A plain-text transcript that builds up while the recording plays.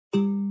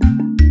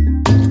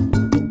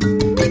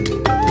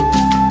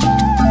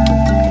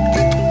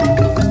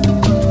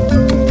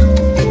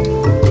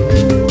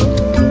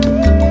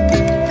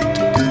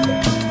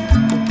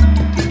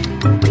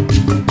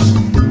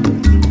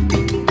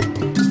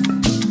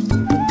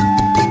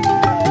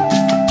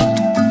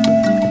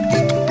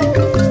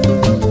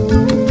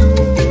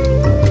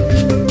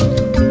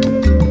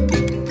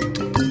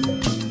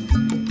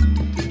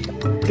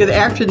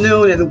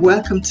afternoon and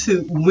welcome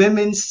to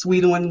Women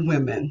Sweet on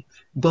Women,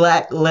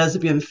 Black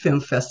Lesbian Film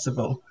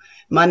Festival.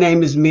 My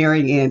name is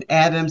Mary Ann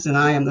Adams and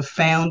I am the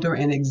founder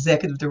and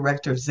executive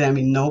director of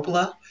ZAMI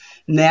NOBLA,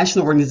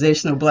 National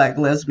Organization of Black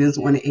Lesbians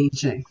on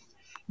Aging.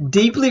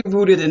 Deeply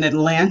rooted in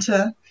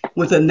Atlanta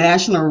with a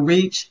national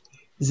reach,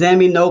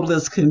 ZAMI NOBLA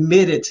is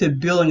committed to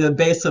building a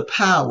base of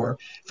power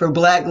for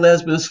Black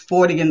lesbians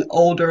 40 and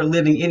older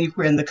living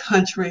anywhere in the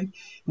country.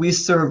 We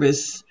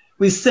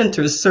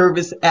center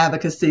service,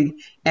 advocacy,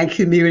 and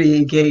community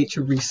engaged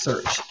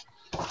research.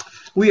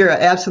 We are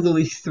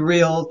absolutely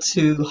thrilled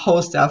to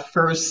host our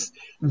first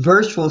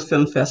virtual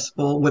film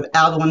festival with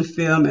Out on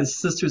Film and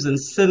Sisters in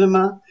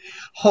Cinema.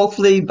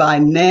 Hopefully by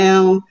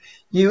now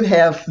you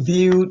have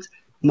viewed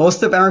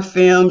most of our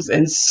films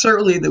and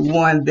certainly the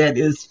one that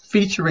is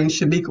featuring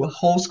Chamique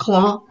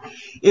Holdsclaw.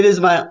 It is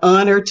my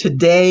honor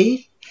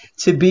today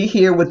to be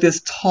here with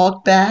this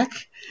talkback,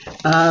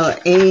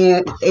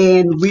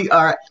 and we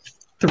are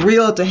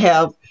thrilled to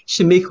have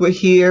Chamique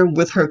here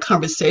with her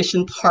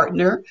conversation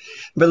partner,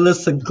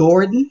 Melissa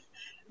Gordon.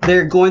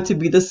 They're going to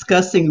be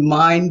discussing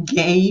Mind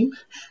Game,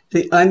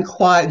 the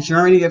unquiet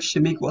journey of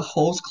Chamique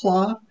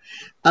Holdsclaw.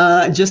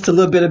 Just a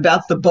little bit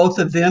about the both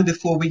of them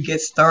before we get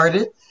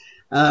started.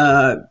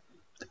 I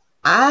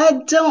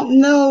don't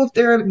know if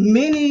there are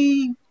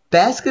many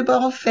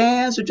basketball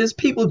fans or just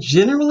people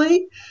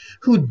generally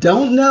who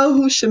don't know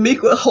who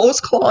Chamique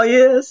Holdsclaw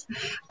is.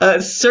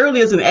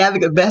 Certainly as an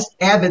avid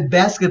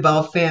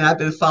basketball fan, I've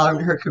been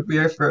following her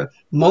career for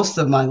most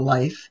of my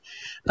life.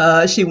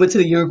 She went to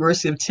the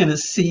University of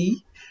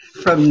Tennessee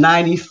from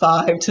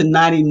 95 to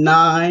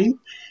 99,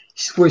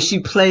 where she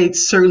played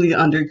certainly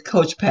under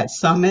Coach Pat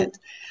Summitt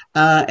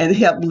and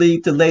helped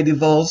lead the Lady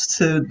Vols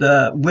to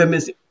the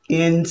women's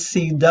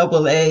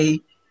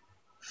NCAA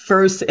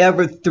first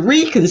ever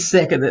 3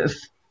 consecutive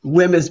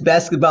women's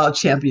basketball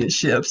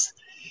championships.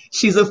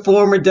 She's a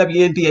former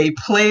WNBA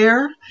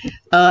player,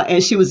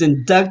 and she was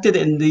inducted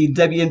in the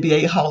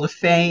WNBA Hall of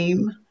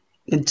Fame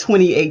in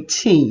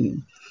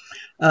 2018.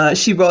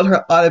 She wrote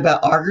her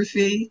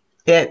autobiography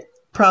at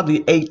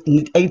probably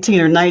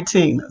 18 or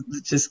 19.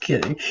 Just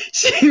kidding.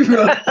 She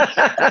wrote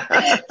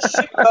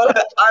her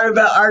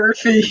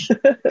autobiography,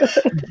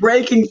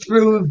 Breaking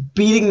Through,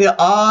 Beating the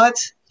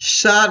Odds,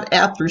 Shot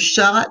After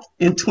Shot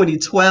in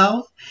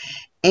 2012.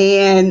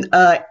 And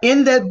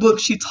in that book,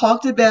 she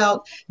talked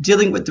about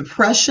dealing with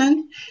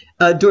depression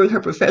during her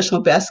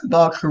professional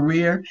basketball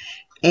career.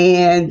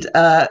 And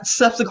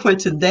subsequent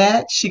to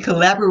that, she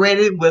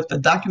collaborated with a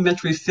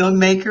documentary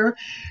filmmaker,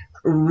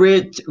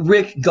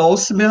 Rick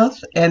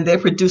Goldsmith, and they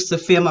produced a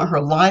film on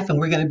her life, and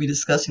we're going to be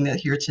discussing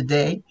that here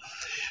today.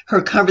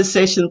 Her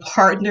conversation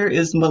partner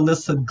is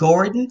Melissa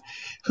Gordon,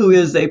 who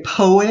is a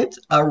poet,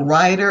 a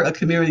writer, a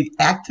community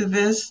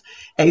activist,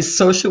 a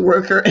social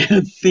worker, and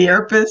a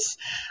therapist.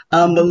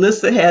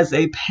 Melissa has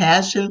a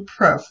passion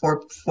for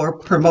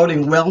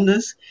promoting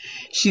wellness.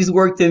 She's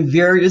worked in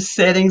various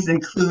settings,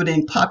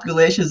 including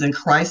populations in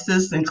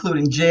crisis,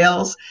 including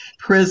jails,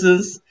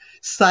 prisons,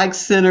 psych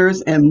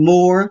centers, and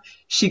more.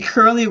 She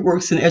currently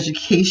works in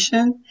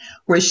education,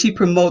 where she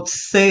promotes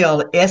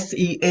SEL,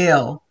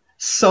 S-E-L,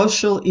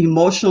 social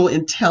emotional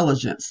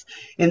intelligence,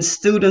 in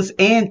students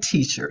and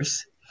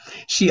teachers.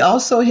 She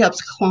also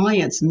helps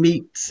clients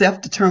meet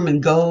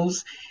self-determined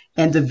goals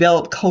and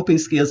develop coping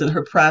skills in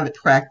her private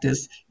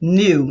practice,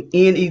 NEW,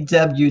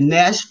 N-E-W,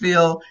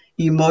 Nashville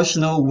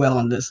Emotional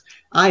Wellness.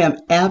 I am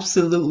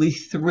absolutely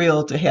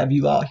thrilled to have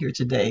you all here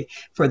today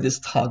for this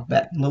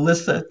talkback.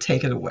 Melissa,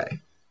 take it away.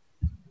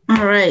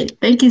 All right.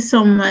 Thank you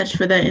so much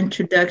for that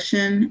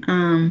introduction.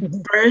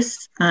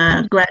 First,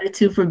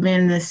 gratitude for being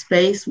in this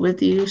space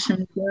with you,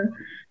 Chamique.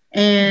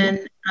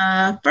 And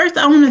first,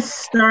 I want to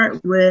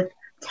start with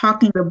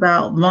talking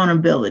about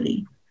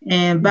vulnerability.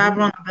 And by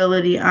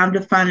vulnerability, I'm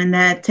defining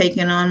that,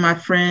 taking on my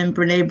friend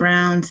Brene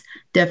Brown's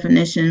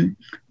definition.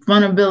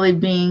 Vulnerability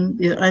being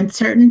the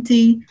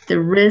uncertainty, the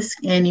risk,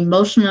 and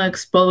emotional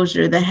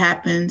exposure that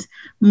happens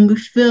when we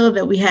feel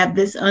that we have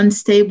this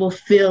unstable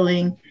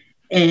feeling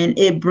and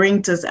it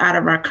brings us out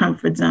of our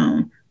comfort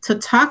zone. So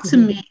talk to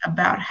me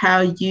about how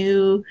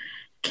you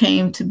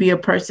came to be a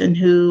person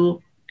who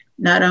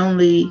not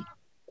only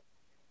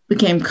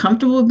became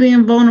comfortable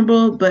being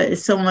vulnerable, but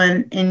as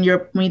someone when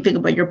you think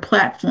about your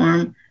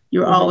platform,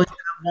 you're always in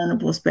a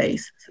vulnerable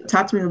space. So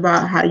talk to me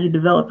about how you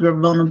develop your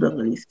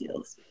vulnerability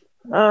skills.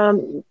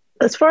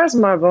 As far as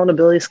my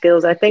vulnerability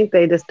skills, I think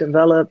they just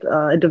developed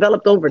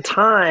over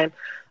time.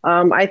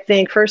 I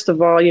think, first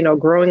of all,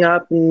 growing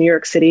up in New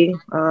York City,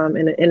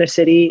 in the inner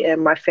city,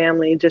 and my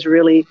family just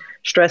really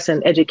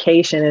stressing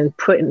education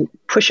and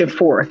pushing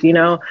forth,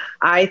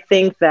 I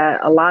think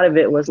that a lot of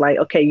it was like,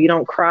 okay, you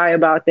don't cry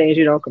about things,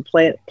 you don't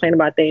complain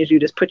about things,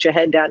 you just put your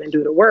head down and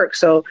do the work.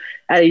 So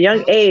at a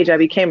young age, I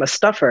became a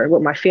stuffer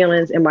with my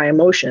feelings and my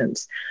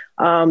emotions.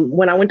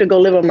 When I went to go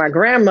live with my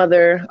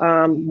grandmother,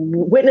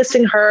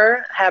 witnessing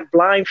her have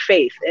blind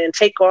faith and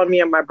take on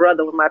me and my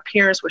brother when my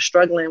parents were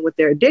struggling with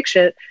their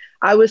addiction,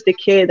 I was the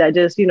kid that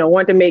just,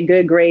 wanted to make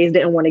good grades,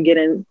 didn't want to get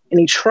in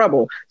any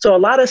trouble. So a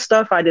lot of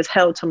stuff I just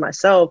held to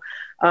myself.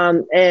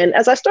 And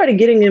as I started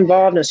getting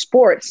involved in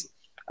sports,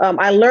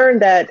 I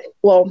learned that,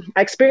 well,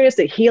 I experienced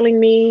it healing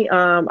me.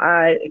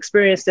 I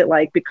experienced it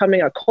like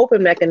becoming a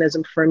coping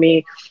mechanism for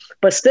me,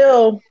 but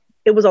still,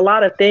 it was a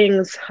lot of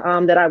things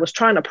that I was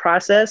trying to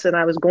process and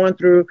I was going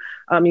through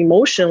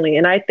emotionally.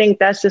 And I think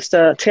that's just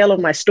a tale of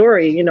my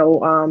story,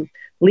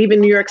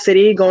 leaving New York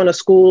City, going to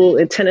school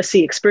in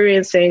Tennessee,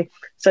 experiencing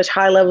such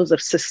high levels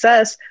of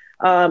success,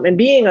 and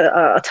being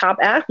a top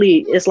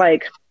athlete is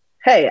like,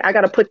 hey, I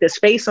got to put this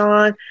face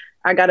on.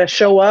 I got to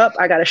show up.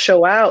 I got to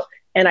show out.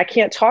 And I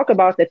can't talk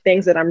about the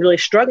things that I'm really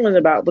struggling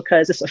about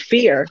because it's a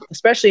fear,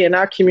 especially in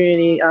our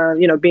community,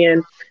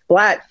 being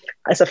Black,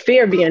 it's a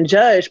fear of being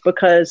judged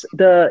because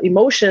the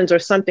emotions are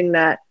something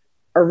that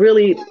are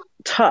really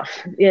tough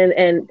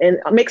and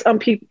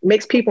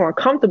makes people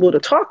uncomfortable to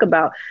talk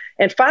about.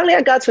 And finally,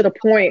 I got to the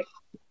point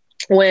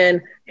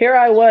when here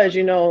I was,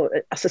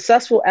 a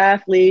successful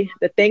athlete,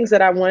 the things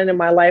that I wanted in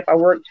my life, I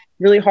worked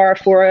really hard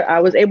for it. I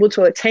was able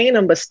to attain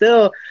them, but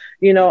still,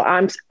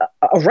 I'm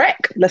a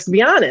wreck. Let's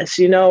be honest.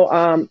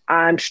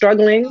 I'm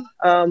struggling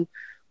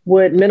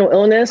with mental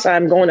illness.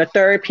 I'm going to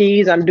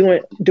therapies. I'm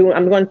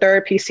going to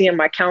therapy, seeing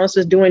my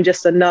counselors, doing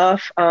just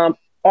enough,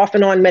 off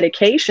and on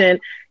medication.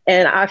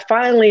 And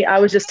I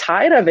was just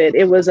tired of it.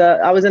 I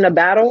was in a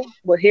battle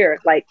with here,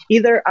 like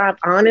either I'm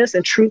honest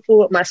and truthful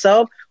with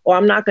myself or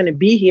I'm not going to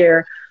be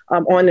here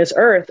on this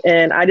earth.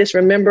 And I just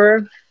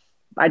remember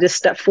I just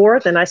stepped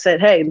forth and I said,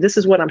 hey, this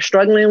is what I'm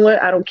struggling with.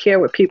 I don't care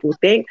what people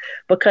think,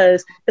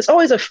 because it's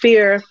always a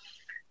fear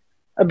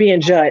of being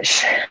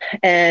judged.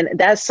 And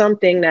that's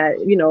something that,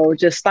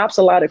 just stops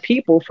a lot of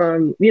people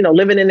from,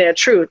 living in their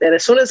truth. And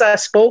as soon as I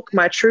spoke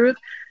my truth,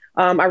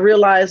 I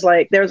realized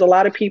like there's a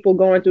lot of people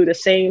going through the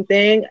same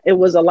thing. It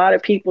was a lot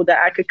of people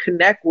that I could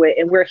connect with,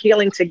 and we're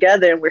healing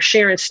together and we're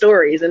sharing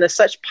stories. And there's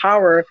such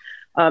power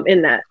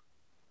in that.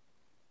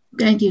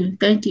 Thank you.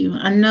 Thank you.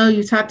 I know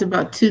you talked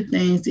about two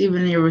things,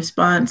 even in your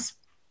response,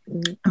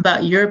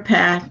 about your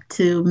path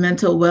to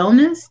mental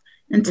wellness,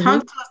 and talk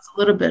to us a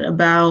little bit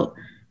about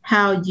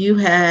how you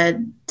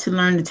had to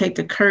learn to take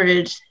the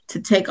courage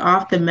to take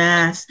off the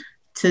mask,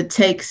 to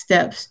take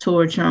steps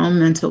towards your own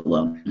mental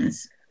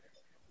wellness.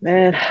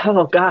 Man,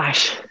 oh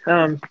gosh.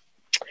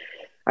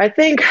 I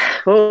think,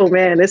 oh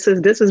man, this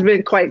has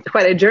been quite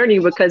a journey,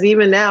 because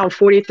even now I'm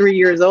 43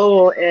 years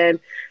old and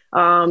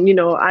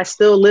I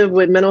still live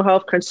with mental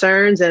health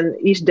concerns, and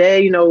each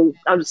day,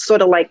 I'm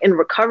sort of like in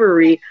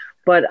recovery.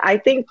 But I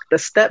think the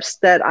steps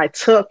that I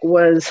took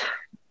was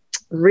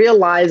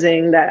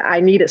realizing that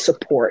I needed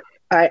support.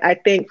 I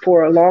think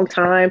for a long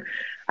time,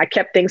 I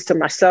kept things to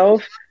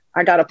myself.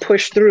 I got to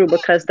push through,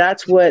 because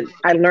that's what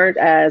I learned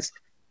as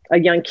a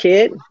young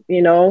kid,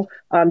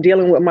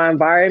 dealing with my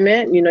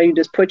environment. You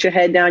just put your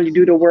head down, you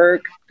do the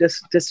work,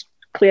 just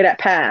clear that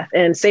path.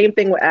 And same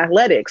thing with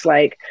athletics.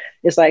 Like,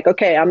 it's like,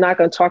 okay, I'm not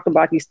going to talk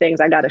about these things.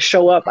 I got to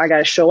show up. I got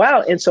to show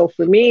out. And so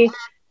for me,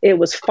 it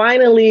was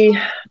finally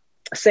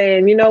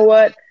saying, you know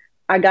what?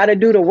 I got to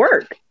do the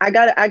work. I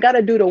got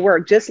to do the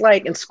work, just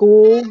like in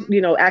school,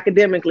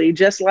 academically,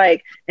 just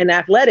like in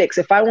athletics.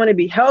 If I want to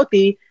be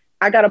healthy,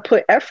 I got to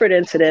put effort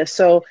into this.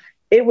 So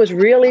it was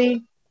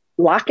really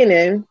locking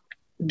in,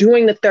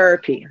 doing the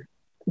therapy,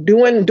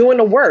 doing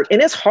the work.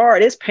 And it's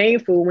hard. It's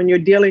painful when you're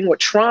dealing with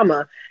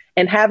trauma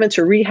and having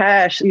to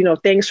rehash,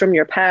 things from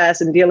your past,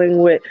 and dealing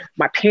with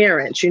my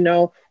parents,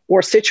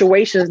 or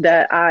situations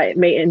that I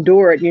may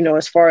endured,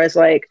 as far as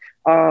like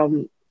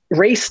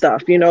race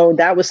stuff,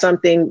 that was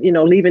something,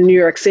 leaving New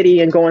York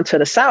City and going to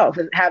the South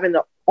and having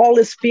all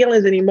these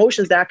feelings and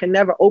emotions that I can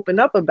never open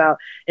up about,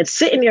 and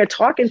sitting there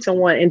talking to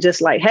one and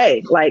just like,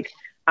 hey, like,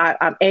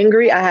 I'm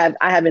angry. I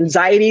have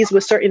anxieties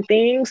with certain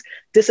things.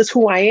 This is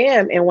who I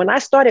am. And when I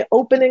started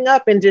opening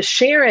up and just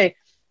sharing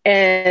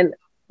and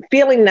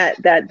feeling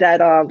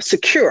that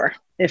secure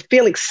and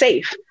feeling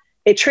safe,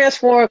 it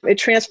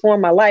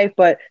transformed my life.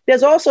 But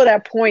there's also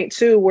that point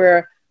too,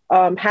 where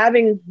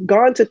having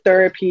gone to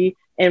therapy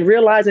and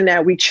realizing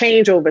that we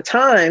change over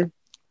time,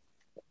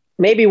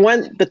 maybe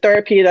the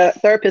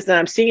therapist that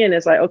I'm seeing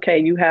is like, okay,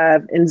 you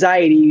have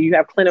anxiety, you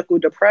have clinical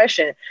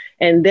depression.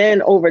 And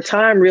then over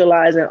time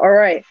realizing, all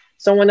right,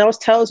 someone else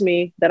tells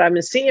me that I've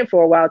been seeing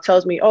for a while,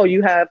 tells me, oh,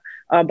 you have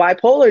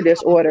bipolar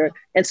disorder.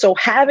 And so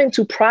having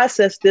to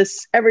process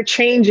this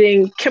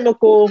ever-changing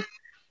chemical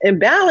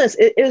imbalance,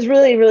 it is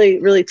really, really,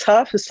 really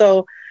tough.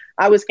 So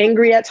I was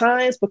angry at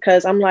times,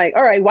 because I'm like,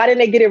 all right, why didn't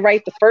they get it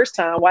right the first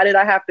time? Why did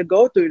I have to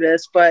go through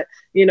this? But,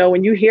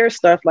 when you hear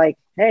stuff like,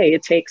 hey,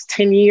 it takes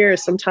 10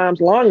 years,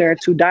 sometimes longer,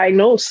 to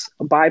diagnose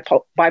a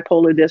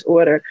bipolar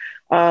disorder,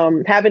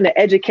 having to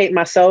educate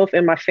myself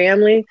and my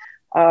family,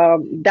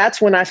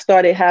 that's when I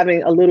started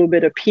having a little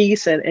bit of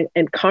peace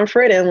and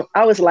comfort. And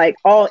I was like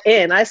all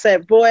in. I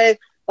said, boy,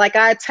 like,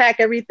 I attack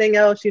everything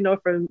else,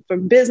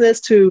 from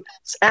business to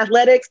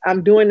athletics.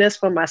 I'm doing this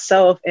for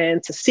myself.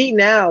 And to see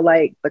now,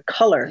 like, the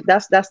color,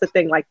 that's the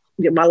thing. Like,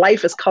 my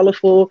life is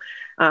colorful.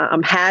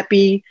 I'm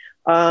happy,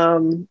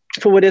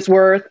 for what it's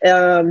worth.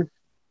 And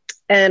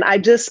I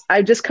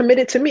just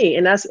committed to me.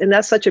 And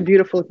that's such a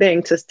beautiful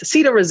thing to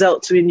see the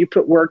results when you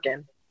put work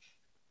in.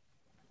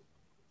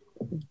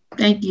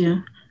 Thank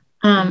you.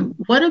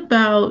 What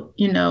about,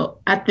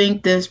 I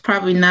think there's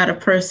probably not a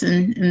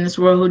person in this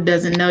world who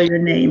doesn't know your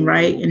name,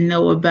 right? And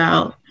know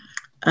about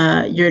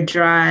your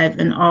drive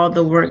and all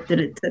the work that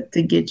it took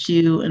to get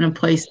you in a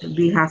place to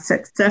be, how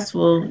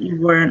successful you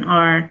were and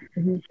are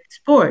in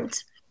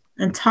sports.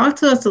 And talk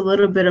to us a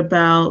little bit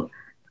about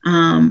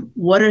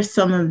what are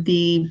some of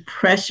the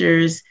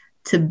pressures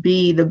to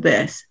be the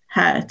best,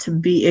 how to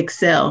be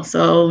excel.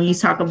 So when you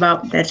talk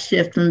about that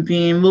shift from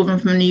moving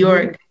from New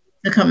York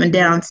to coming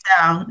down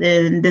south,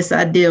 and this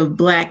idea of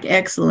Black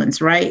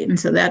excellence, right? And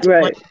so that's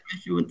one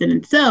pressure within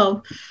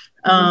itself.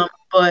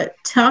 But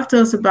talk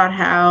to us about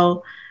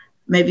how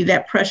maybe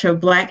that pressure of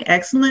Black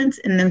excellence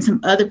and then some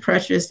other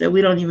pressures that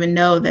we don't even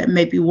know that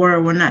maybe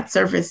were not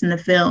surfaced in the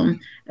film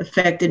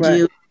affected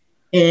you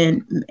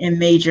and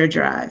made your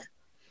drive.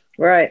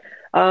 Right.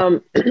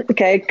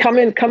 Okay.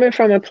 Coming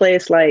from a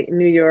place like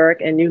New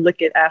York, and you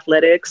look at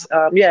athletics,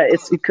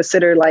 it's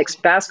considered like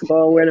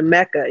basketball, we're the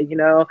Mecca,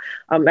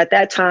 at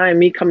that time,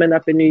 me coming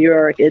up in New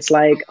York, it's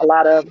like a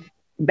lot of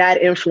bad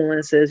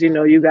influences,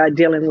 you got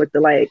dealing with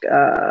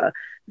the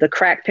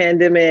crack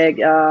pandemic,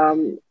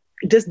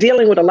 just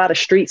dealing with a lot of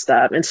street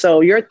stuff. And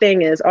so your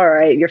thing is, all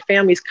right, your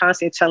family's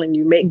constantly telling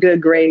you, make good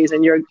grades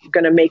and you're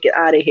going to make it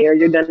out of here.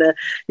 You're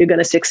going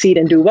to succeed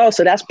and do well.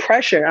 So that's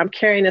pressure. I'm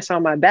carrying this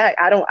on my back.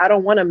 I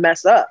don't want to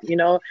mess up.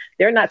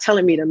 They're not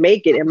telling me to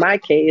make it in my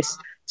case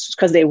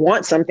because they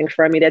want something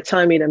from me. They're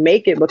telling me to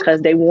make it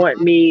because they want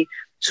me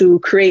to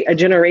create a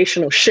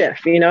generational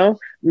shift.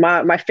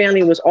 My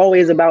family was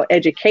always about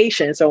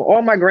education. So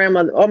all my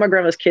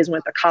grandma's kids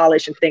went to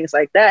college and things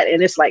like that.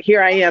 And it's like,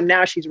 here I am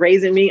now, she's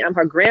raising me. I'm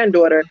her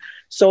granddaughter.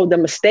 So the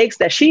mistakes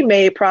that she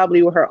made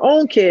probably with her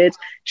own kids,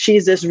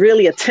 she's just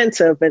really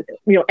attentive. And,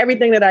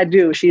 everything that I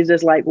do, she's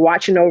just like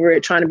watching over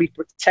it, trying to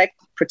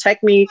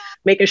protect me,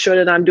 making sure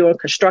that I'm doing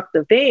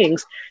constructive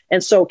things.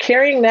 And so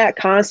carrying that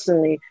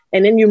constantly,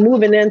 and then you're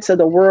moving into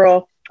the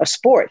world of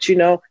sports,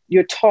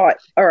 you're taught,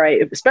 all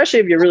right, especially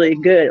if you're really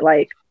good,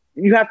 like,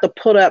 you have to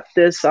put up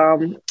this,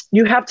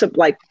 you have to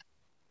like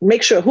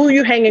make sure who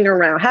you're hanging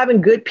around,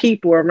 having good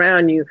people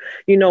around you,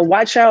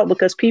 watch out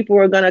because people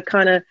are going to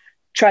kind of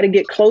try to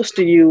get close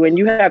to you. And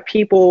you have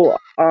people,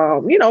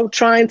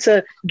 trying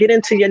to get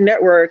into your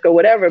network or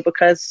whatever,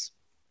 because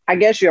I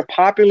guess you're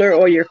popular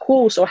or you're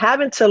cool. So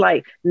having to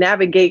like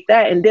navigate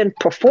that, and then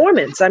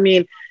performance. I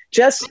mean,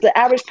 just the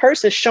average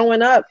person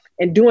showing up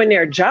and doing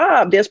their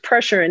job, there's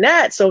pressure in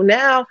that. So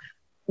now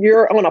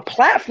you're on a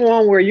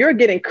platform where you're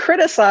getting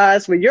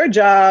criticized for your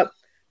job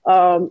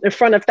in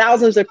front of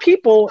thousands of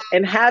people,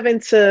 and having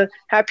to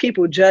have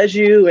people judge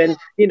you, and,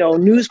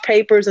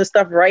 newspapers and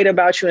stuff write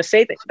about you and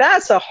say things.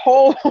 That's a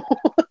whole,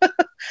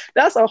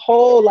 that's a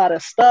whole lot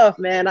of stuff,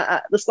 man.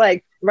 It's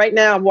like right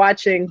now I'm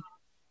watching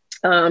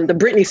the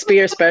Britney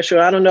Spears special.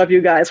 I don't know if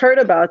you guys heard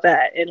about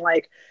that, and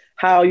like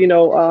how,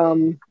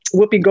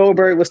 Whoopi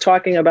Goldberg was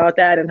talking about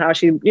that, and how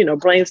she,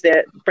 brings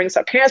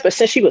her parents, but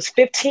since she was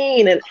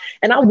 15, and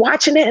I'm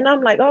watching it and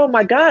I'm like, oh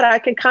my God, I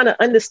can kind of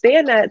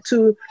understand that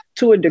to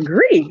a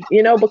degree,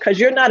 because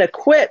you're not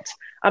equipped.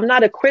 I'm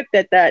not equipped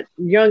at that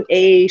young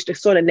age to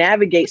sort of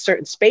navigate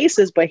certain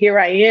spaces, but here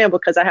I am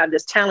because I have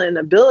this talent and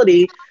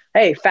ability.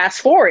 Hey,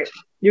 fast forward,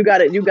 you got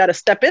to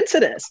step into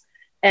this.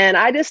 And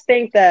I just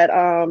think that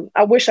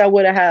I wish I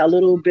would have had a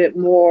little bit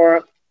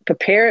more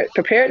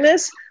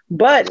preparedness.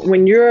 But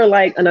when you're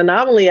like an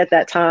anomaly at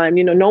that time,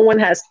 no one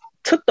has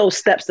took those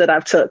steps that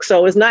I've took.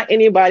 So it's not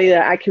anybody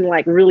that I can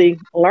like really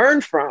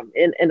learn from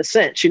in a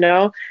sense,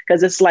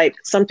 because it's like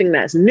something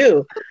that's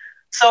new.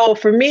 So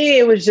for me,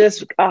 it was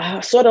just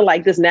sort of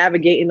like this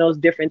navigating those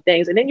different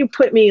things. And then you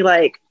put me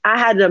like, I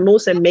had the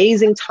most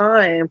amazing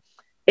time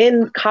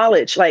in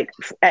college, like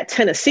at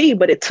Tennessee,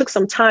 but it took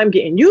some time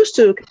getting used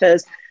to,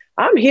 because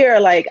I'm here,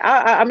 like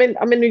I'm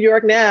in New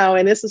York now,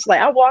 and it's just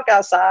like I walk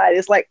outside,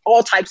 it's like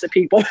all types of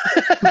people,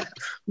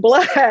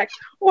 Black,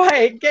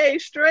 white, gay,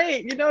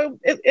 straight.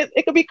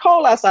 It could be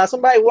cold outside.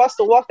 Somebody wants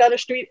to walk down the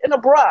street in a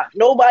bra.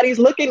 Nobody's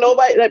looking.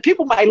 Nobody. Like,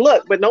 people might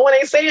look, but no one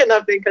ain't saying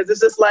nothing because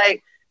it's just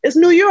like it's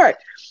New York.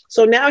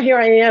 So now here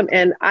I am,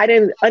 and I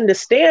didn't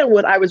understand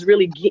what I was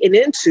really getting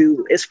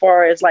into as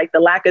far as like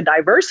the lack of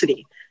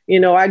diversity.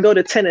 I go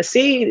to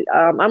Tennessee.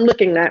 I'm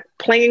looking at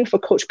playing for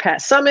Coach Pat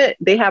Summitt.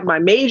 They have my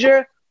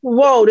major.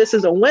 Whoa, this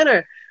is a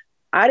winner.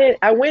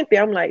 I went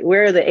there. I'm like,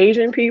 where are the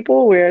Asian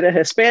people? Where are the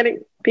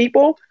Hispanic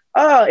people?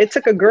 Oh, it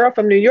took a girl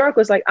from New York.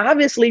 Was like,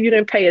 obviously you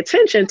didn't pay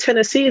attention.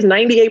 Tennessee is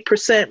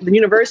 98%, the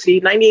university,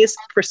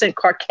 98%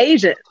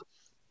 Caucasian,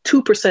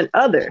 2%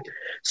 other.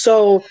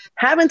 So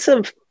having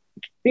to,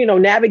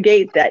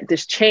 navigate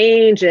this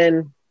change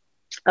and,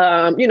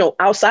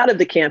 outside of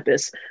the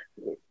campus,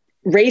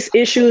 race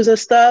issues and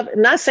stuff.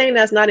 I'm not saying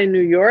that's not in New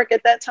York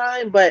at that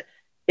time, but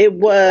it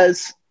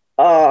was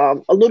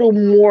a little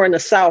more in the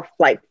South,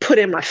 like put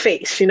in my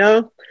face,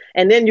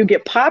 and then you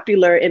get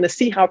popular and to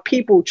see how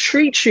people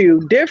treat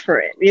you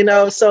different,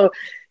 so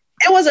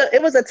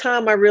it was a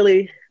time I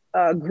really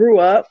grew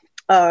up.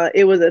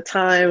 It was a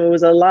time, it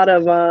was a lot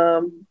of,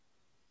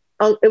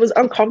 it was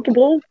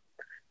uncomfortable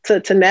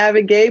to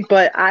navigate,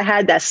 but I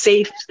had that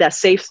safe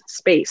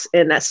space,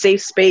 and that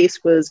safe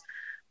space was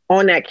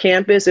on that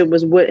campus. It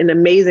was with an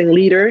amazing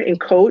leader and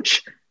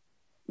coach,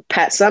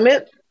 Pat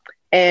Summitt.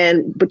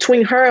 And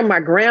between her and my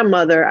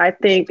grandmother, I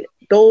think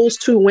those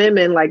two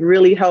women like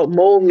really helped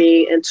mold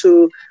me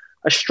into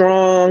a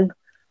strong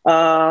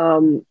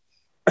woman,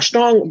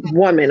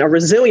 a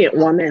resilient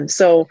woman.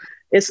 So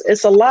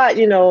it's a lot,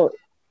 you know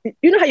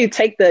how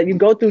you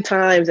go through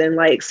times and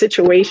like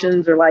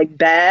situations are like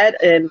bad,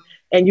 and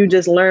you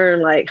just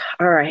learn like,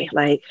 all right,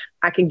 like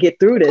I can get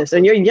through this.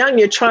 And you're young,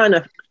 you're trying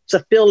to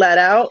fill that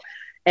out.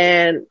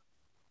 And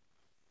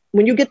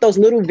when you get those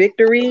little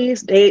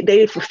victories,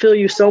 they fulfill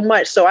you so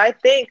much. So I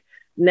think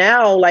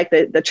now, like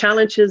the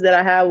challenges that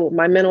I have with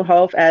my mental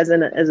health as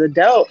an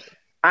adult,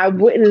 I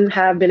wouldn't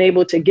have been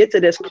able to get to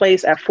this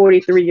place at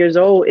 43 years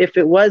old if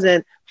it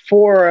wasn't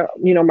for,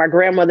 my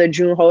grandmother,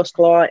 June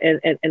Holdsclaw,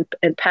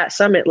 and Pat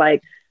Summitt,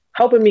 like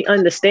helping me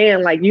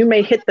understand, like you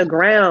may hit the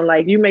ground,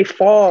 like you may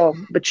fall,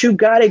 but you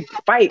got to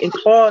fight and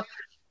claw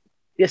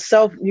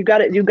yourself. You got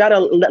to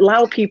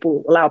allow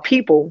people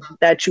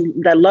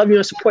that love you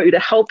and support you to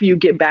help you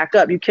get back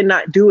up. You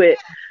cannot do it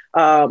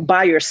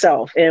by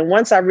yourself. And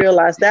once I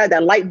realized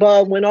that light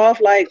bulb went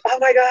off, like, oh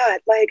my God,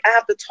 like I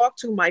have to talk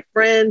to my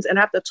friends and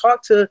I have to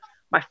talk to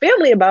my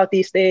family about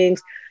these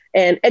things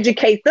and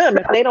educate them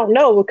if they don't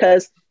know,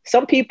 because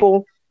some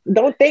people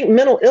don't think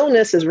mental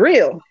illness is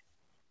real.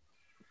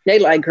 They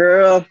like,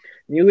 girl,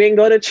 you ain't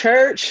go to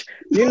church.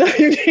 You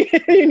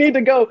need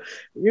to go,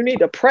 you need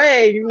to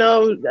pray,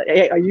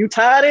 are you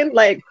tithing?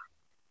 Like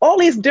all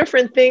these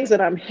different things that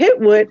I'm hit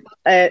with.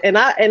 And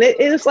it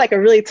is like a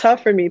really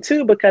tough for me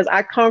too, because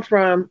I come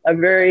from a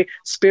very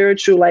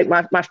spiritual, like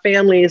my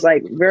family is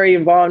like very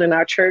involved in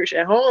our church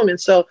at home.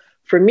 And so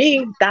for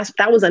me,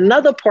 that was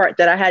another part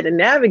that I had to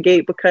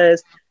navigate,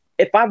 because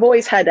if I've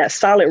always had that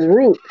solid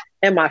root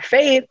in my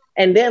faith,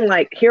 and then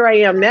like, here I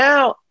am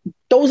now,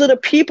 those are the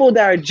people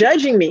that are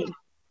judging me,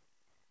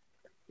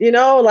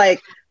 like,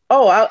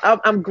 oh,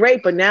 I'm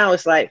great. But now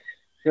it's like,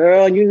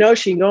 girl,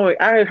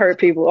 I heard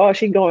people, oh,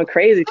 she going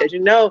crazy because,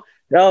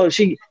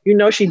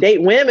 she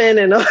date women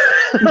and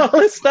all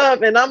this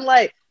stuff. And I'm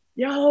like,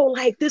 yo,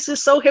 like, this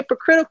is so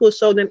hypocritical.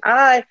 So then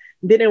I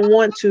didn't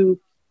want to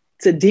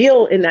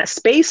deal in that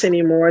space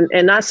anymore.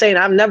 And not saying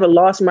I've never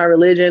lost my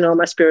religion or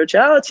my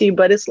spirituality,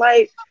 but it's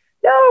like,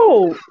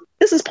 yo,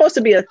 this is supposed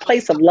to be a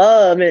place of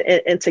love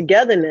and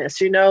togetherness,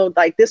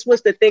 like this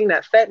was the thing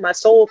that fed my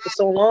soul for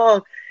so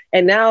long.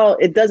 And now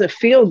it doesn't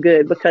feel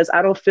good because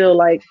I don't feel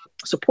like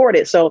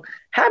supported. So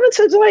having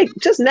to like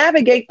just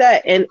navigate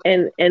that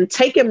and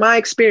taking my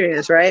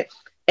experience, right,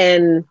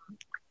 and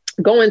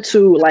going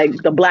to like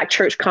the Black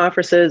church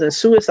conferences and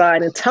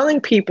suicide and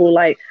telling people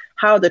like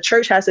how the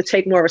church has to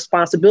take more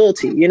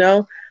responsibility, in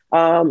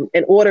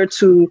order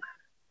to,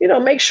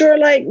 make sure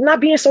like not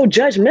being so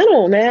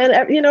judgmental, man,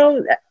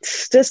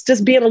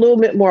 just being a little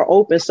bit more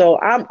open. So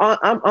I'm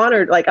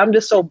honored. Like, I'm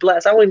just so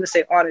blessed. I won't even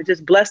say honored,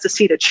 just blessed to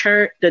see the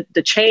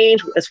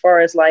change as far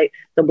as like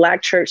the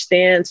Black church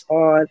stance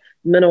on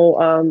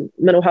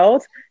mental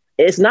health.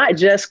 It's not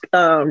just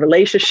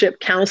relationship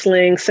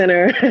counseling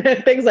center,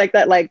 things like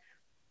that. Like,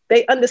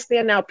 they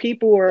understand now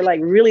people are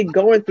like really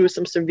going through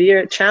some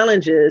severe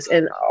challenges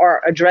and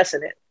are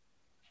addressing it.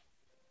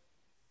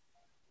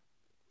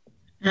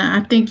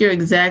 I think you're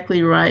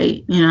exactly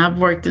right. I've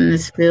worked in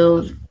this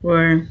field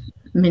for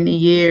many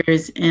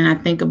years, and I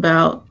think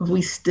about,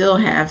 we still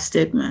have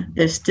stigma.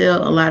 There's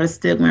still a lot of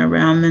stigma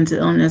around mental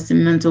illness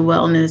and mental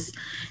wellness.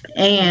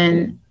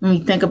 And when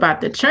you think about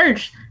the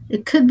church,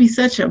 it could be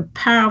such a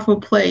powerful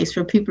place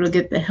for people to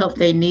get the help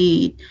they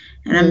need.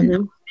 And I mean,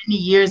 many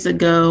years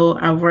ago,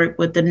 I worked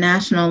with the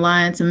National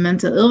Alliance of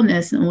Mental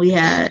Illness, and we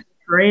had a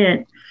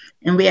grant,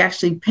 and we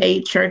actually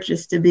paid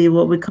churches to be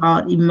what we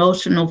call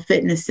emotional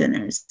fitness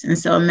centers. And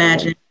so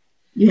imagine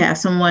you have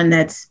someone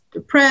that's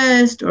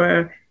depressed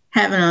or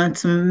having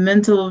some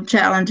mental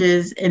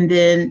challenges, and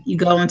then you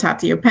go and talk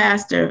to your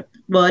pastor.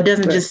 Well, it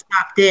doesn't just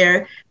stop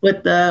there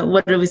with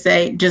what do we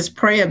say? Just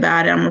pray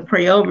about it. I'm going to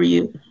pray over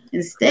you.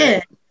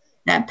 Instead,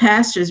 that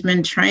pastor's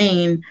been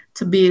trained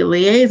to be a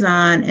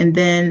liaison, and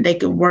then they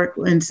could work.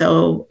 And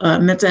so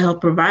mental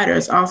health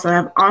providers also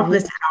have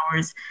office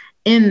hours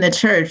in the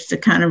church to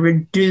kind of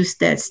reduce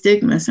that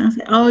stigma. So I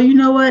say, oh, you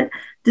know what?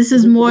 This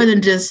is more than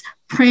just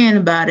praying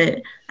about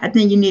it. I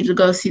think you need to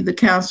go see the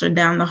counselor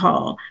down the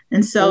hall.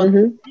 And so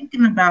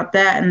thinking about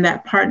that and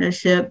that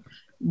partnership,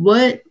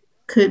 what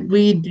could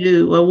we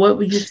do, or what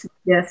would you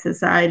suggest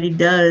society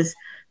does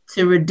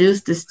to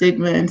reduce the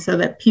stigma and so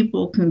that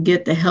people can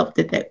get the help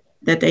that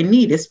they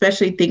need,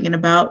 especially thinking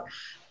about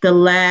the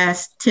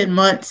last 10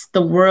 months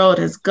the world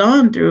has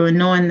gone through, and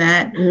knowing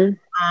that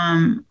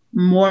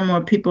more and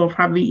more people are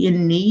probably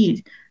in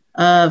need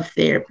of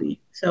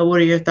therapy. So what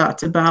are your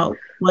thoughts about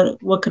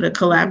what could a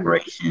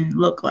collaboration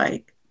look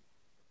like?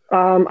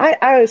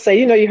 I would say,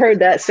 you heard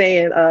that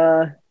saying,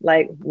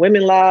 like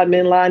women lie,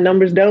 men lie,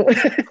 numbers don't.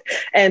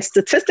 And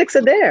statistics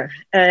are there.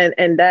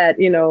 And that,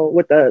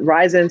 with the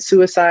rise in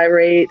suicide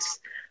rates,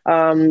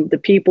 the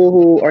people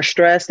who are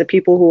stressed, the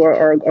people who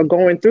are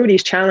going through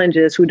these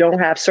challenges, who don't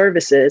have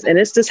services. And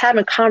it's just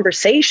having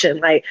conversation.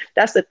 Like,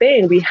 that's the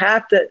thing.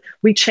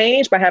 We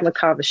change by having a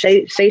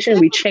conversation.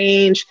 We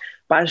change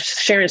by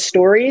sharing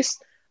stories,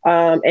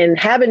 and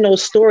having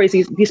those stories,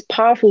 these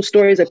powerful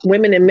stories of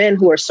women and men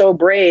who are so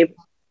brave,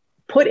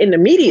 put in the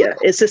media.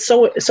 It's just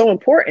so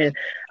important.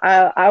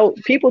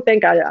 People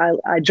think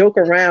I joke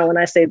around when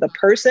I say the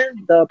person.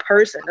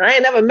 And I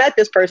ain't never met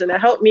this person that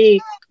helped me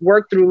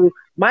work through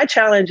my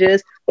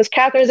challenges was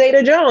Catherine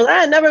Zeta-Jones. I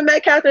had never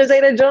met Catherine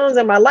Zeta-Jones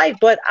in my life,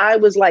 but I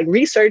was like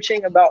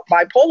researching about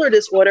bipolar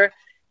disorder,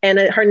 and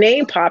her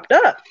name popped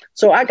up.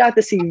 So I got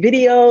to see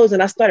videos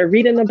and I started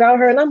reading about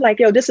her, and I'm like,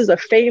 yo, this is a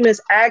famous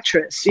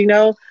actress, you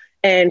know?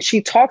 And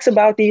she talks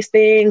about these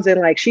things, and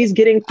like, she's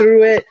getting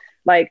through it.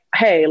 Like,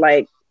 hey,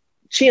 like,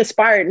 she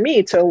inspired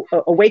me to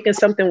awaken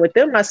something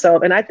within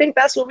myself. And I think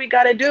that's what we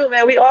got to do,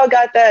 man. We all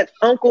got that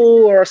uncle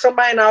or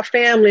somebody in our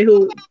family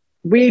who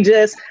we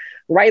just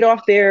write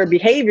off their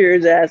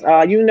behaviors as,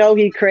 you know,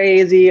 he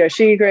crazy or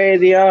she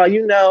crazy. Oh,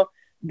 you know,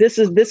 this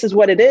is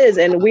what it is.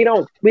 And we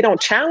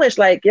don't challenge,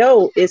 like,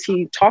 yo, is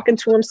he talking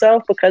to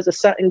himself because of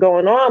something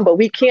going on? But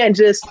we can't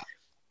just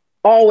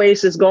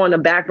always just go on the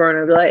back burner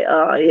and be like,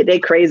 oh, they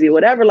crazy,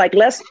 whatever. Like,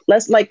 let's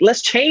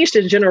change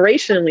this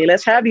generationally.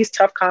 Let's have these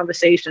tough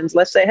conversations.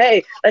 Let's say,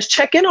 hey, let's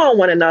check in on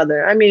one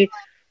another. I mean,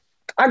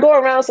 I go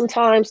around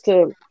sometimes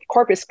to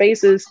corporate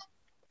spaces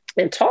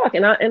and talk,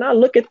 and I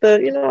look at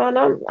the, you know, and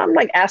I'm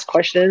like, ask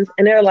questions,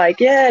 and they're like,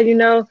 yeah, you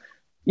know,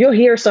 you'll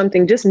hear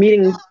something just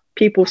meeting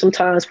people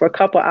sometimes for a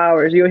couple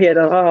hours. You'll hear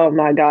them, oh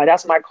my God,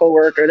 that's my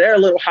coworker. They're a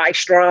little high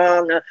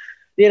strung.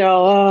 You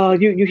know,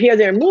 you hear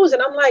their moves,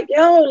 and I'm like,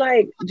 yo,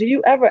 like, do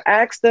you ever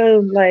ask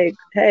them, like,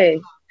 hey,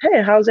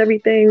 how's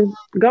everything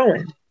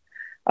going?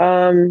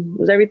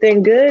 Was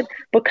everything good?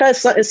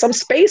 Because in some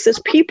spaces,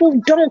 people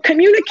don't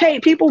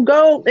communicate. People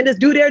go and just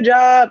do their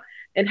job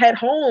and head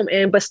home,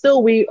 but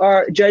still we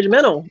are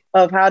judgmental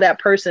of how that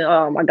person,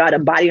 oh my God, a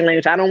body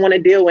language, I don't want to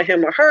deal with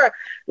him or her.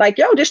 Like,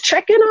 yo, just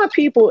check in on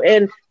people,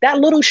 and that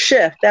little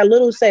shift, that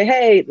little say,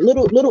 hey,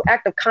 little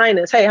act of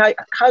kindness. Hey,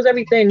 how's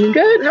everything? You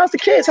good? How's the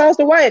kids? How's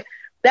the wife?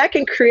 That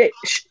can create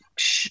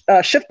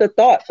shift the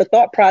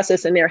thought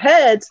process in their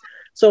heads.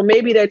 So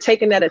maybe they're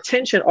taking that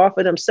attention off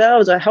of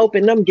themselves or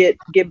helping them get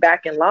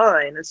back in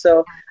line. And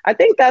so I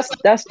think that's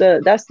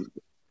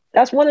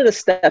one of the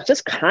steps.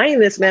 Just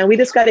kindness, man. We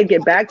just got to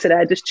get back to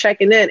that. Just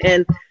checking in,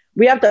 and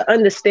we have to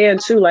understand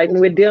too. Like, when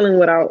we're dealing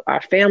with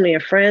our family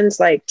and friends,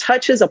 like,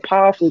 touch is a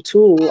powerful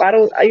tool.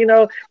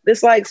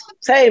 It's like,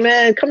 hey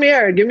man, come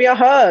here, give me a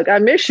hug. I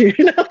miss you.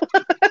 You know.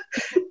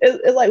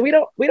 It's like we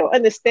don't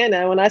understand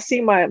that. When I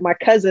see my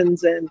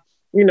cousins, and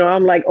you know,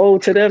 I'm like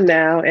old to them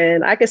now,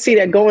 and I can see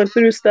they're going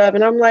through stuff,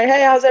 and I'm like,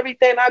 hey, how's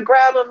everything? I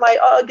grab them, like,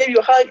 oh, I'll give you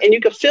a hug, and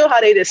you can feel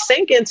how they just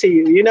sink into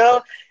you, you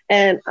know.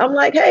 And I'm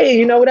like, hey,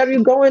 you know, whatever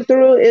you're going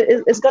through,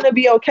 it's gonna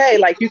be okay.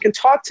 Like, you can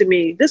talk to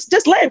me.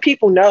 Just letting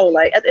people know,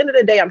 like, at the end of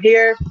the day, I'm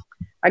here.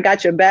 I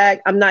got your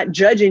back. I'm not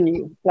judging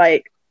you.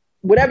 Like,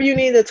 whatever you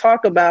need to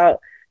talk about,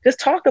 just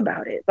talk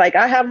about it. Like,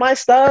 I have my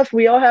stuff.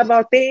 We all have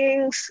our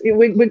things.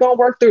 We're going to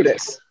work through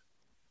this.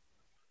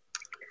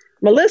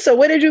 Melissa,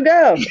 where did you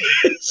go?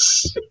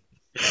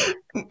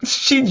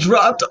 She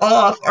dropped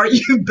off. Are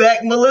you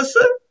back,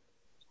 Melissa?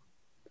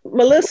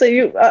 Melissa,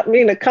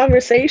 the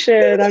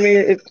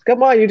conversation,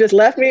 come on, you just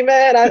left me,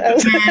 man.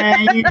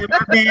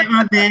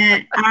 My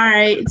bad. All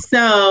right.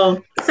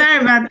 So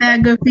sorry about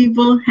that, good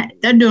people.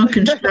 They're doing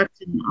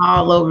construction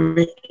all over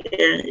here.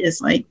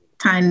 It's like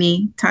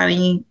tiny,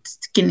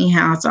 skinny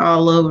house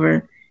all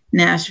over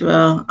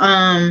Nashville.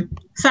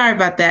 Sorry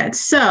about that.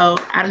 So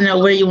I don't know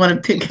where you want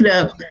to pick it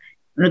up.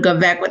 I'm going to go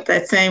back with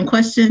that same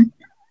question.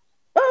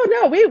 Oh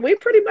no, we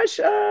pretty much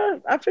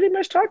I pretty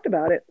much talked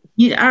about it.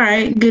 Yeah, all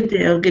right, good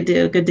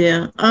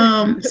deal.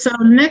 So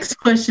next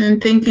question,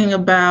 thinking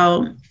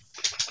about,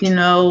 you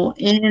know,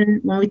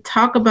 when we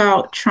talk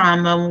about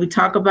trauma, when we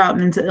talk about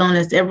mental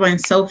illness,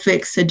 everyone's so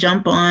fixed to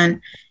jump on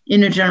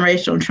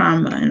intergenerational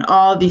trauma and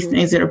all these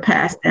things that are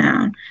passed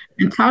down.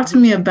 And talk to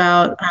me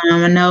about,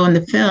 I know in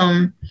the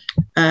film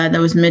that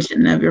was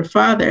mentioned of your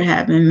father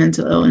having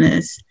mental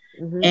illness,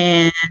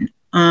 and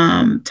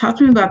talk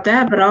to me about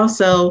that, but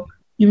also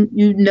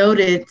you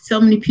noted so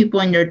many people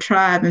in your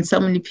tribe and so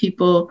many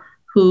people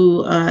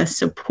who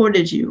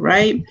supported you,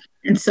 right?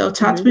 And so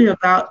talk to me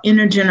about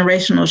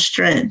intergenerational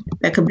strength.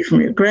 That could be from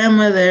your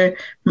grandmother,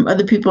 from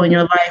other people in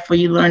your life where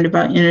you learned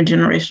about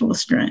intergenerational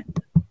strength.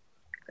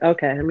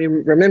 Okay,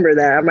 remember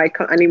that. I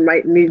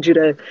might need you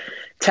to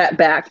tap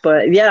back,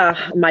 but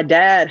yeah, my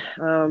dad,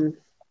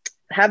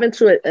 having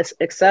to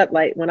accept,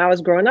 like, when I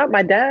was growing up,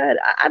 my dad,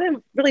 I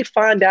didn't really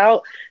find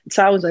out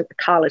until I was in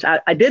college.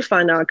 I did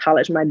find out in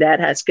college my dad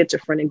had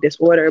schizophrenic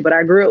disorder, but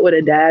I grew up with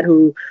a dad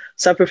who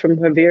suffered from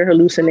severe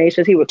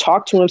hallucinations. He would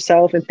talk to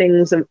himself and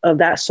things of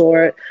that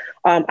sort.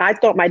 I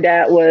thought my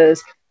dad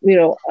was, you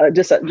know,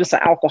 just an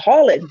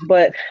alcoholic,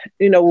 but,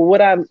 you know,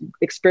 what I've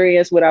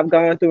experienced, what I've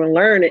gone through and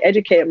learned and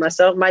educated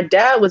myself, my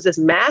dad was just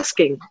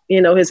masking, you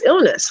know, his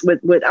illness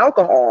with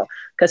alcohol,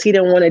 because he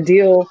didn't want to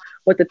deal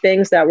with the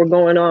things that were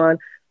going on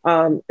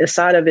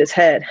inside of his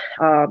head.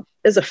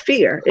 Is a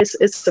fear.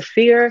 It's a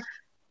fear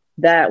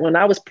that when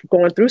I was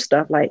going through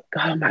stuff, like,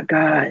 oh my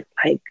God,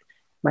 like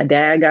my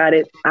dad got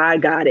it, I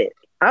got it.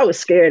 I was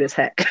scared as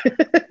heck.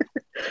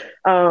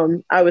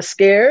 I was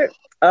scared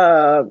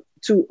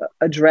to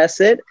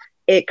address it.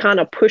 It kind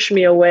of pushed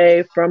me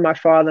away from my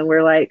father, and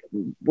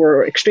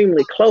we're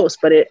extremely close,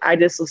 but I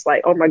just was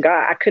like, oh my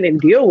God, I couldn't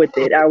deal with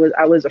it. I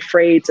was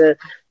afraid to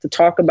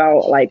talk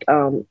about like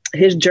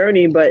his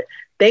journey, but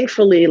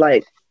thankfully,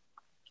 like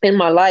in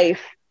my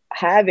life,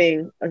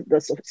 having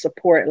the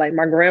support, like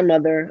my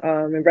grandmother,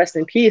 and rest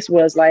in peace,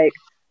 was like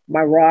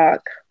my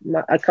rock,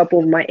 a couple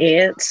of my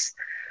aunts,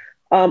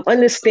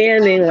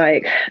 understanding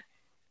like,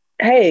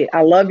 hey,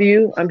 I love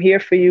you. I'm here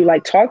for you.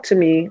 Like, talk to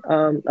me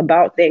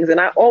about things. And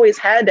I always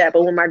had that.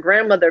 But when my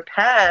grandmother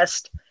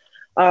passed,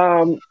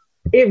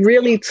 it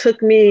really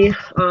took me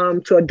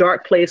to a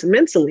dark place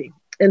mentally.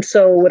 And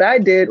so what I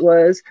did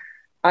was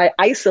I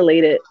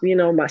isolated,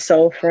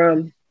 myself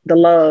from the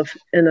love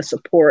and the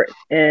support.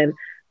 And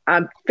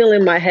I'm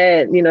feeling my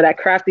head, that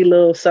crafty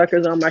little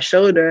suckers on my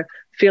shoulder,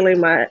 feeling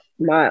my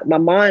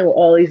mind with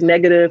all these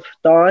negative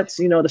thoughts,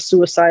 the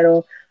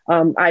suicidal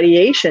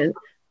ideation,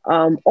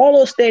 all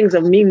those things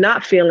of me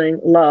not feeling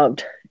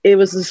loved. It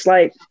was just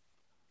like,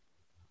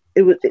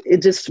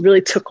 it just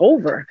really took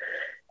over.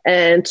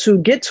 And to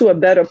get to a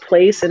better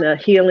place and a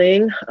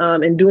healing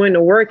and doing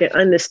the work and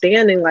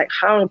understanding like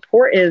how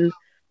important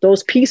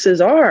those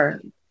pieces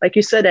are. Like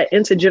you said, that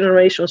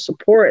intergenerational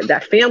support,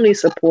 that family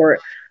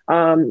support,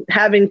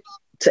 having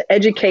to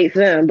educate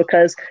them,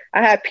 because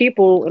I had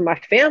people in my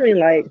family,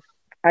 like,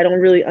 I don't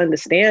really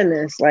understand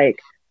this, like,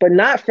 but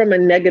not from a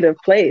negative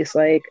place.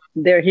 Like,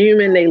 they're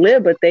human, they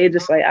live, but they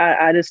just like,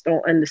 I just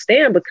don't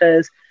understand,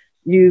 because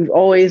you've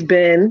always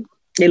been,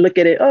 they look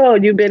at it, oh,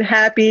 you've been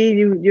happy,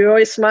 you're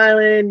always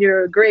smiling,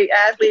 you're a great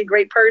athlete,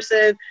 great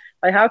person.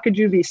 Like, how could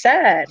you be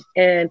sad?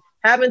 And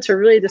having to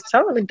really just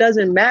tell them it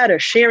doesn't matter,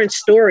 sharing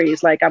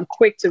stories. Like, I'm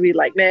quick to be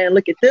like, man,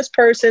 look at this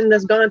person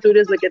that's going through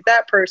this, look at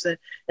that person.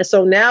 And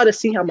so now to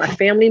see how my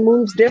family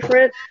moves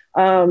different,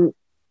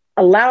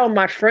 allowing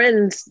my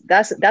friends,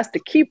 that's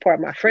the key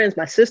part, my friends,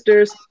 my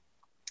sisters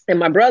and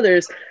my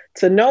brothers,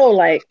 to know,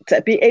 like,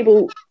 to be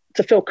able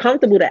to feel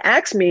comfortable to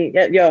ask me,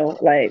 yo,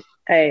 like,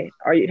 hey,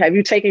 have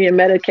you taken your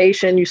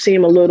medication? You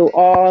seem a little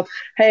off.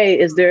 Hey,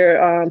 is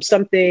there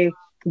something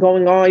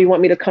going on? You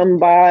want me to come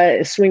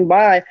by, swing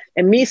by?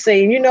 And me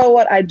saying, you know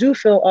what, I do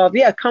feel off.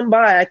 Yeah, come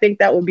by. I think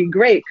that would be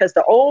great. Because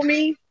the old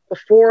me,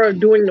 before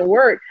doing the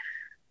work,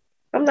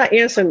 I'm not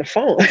answering the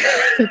phone.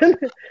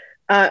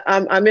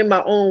 I'm in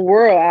my own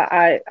world.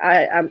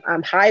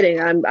 I'm hiding.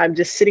 I'm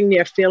just sitting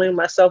there feeling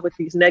myself with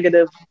these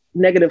negative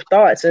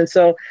thoughts. And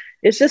so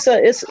it's just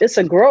it's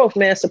a growth,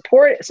 man.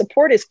 Support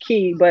is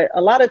key. But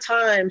a lot of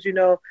times,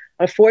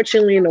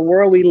 unfortunately, in the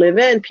world we live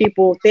in,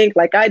 people think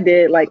like I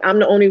did, like I'm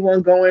the only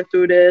one going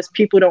through this.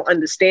 People don't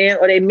understand,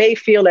 or they may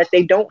feel that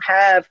they don't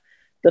have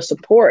the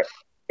support.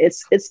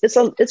 It's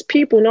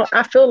people. No,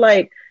 I feel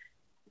like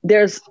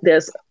there's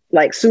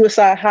like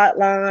suicide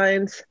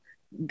hotlines.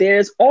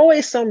 There's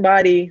always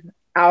somebody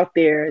out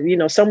there,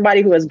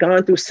 somebody who has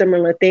gone through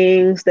similar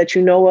things that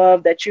you know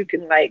of, that you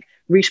can like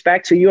reach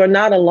back to. You are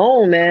not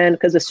alone, man.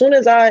 Because as soon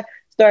as I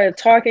started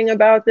talking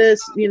about this,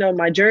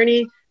 my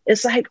journey,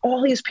 it's like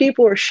all these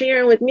people are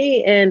sharing with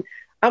me, and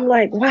I'm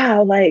like,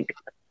 wow, like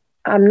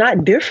I'm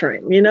not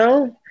different,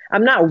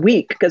 I'm not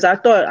weak, because I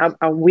thought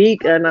I'm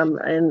weak and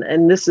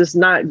and this is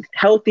not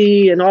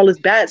healthy and all this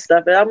bad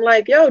stuff. And I'm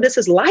like, yo, this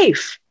is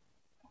life.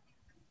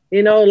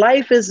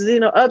 Life is,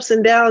 ups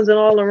and downs and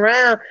all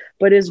around,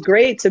 but it's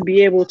great to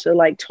be able to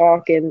like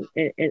talk and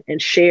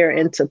share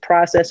and to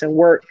process and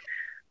work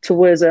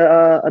towards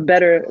a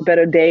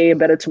better day, a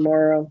better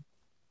tomorrow.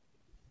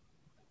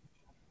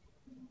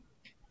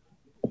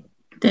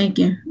 Thank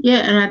you. Yeah.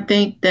 And I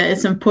think that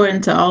it's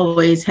important to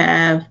always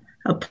have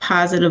a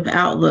positive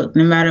outlook,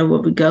 no matter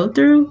what we go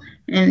through.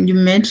 And you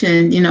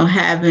mentioned,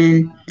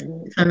 having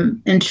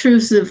some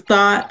intrusive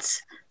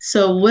thoughts.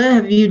 So what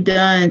have you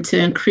done to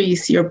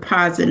increase your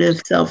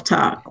positive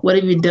self-talk? What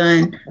have you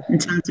done in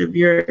terms of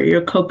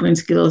your coping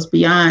skills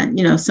beyond,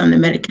 some of the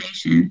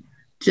medication,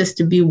 just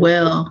to be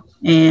well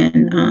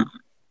and to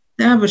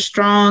have a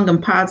strong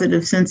and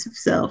positive sense of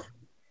self?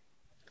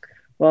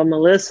 Well,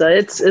 Melissa,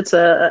 it's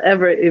a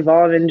ever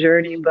evolving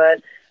journey,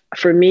 but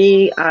for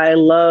me, I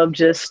love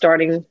just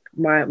starting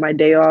my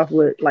day off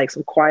with like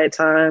some quiet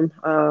time.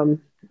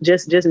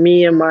 Just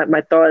me and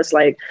my thoughts,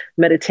 like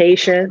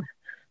meditation.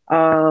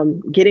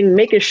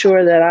 Making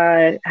sure that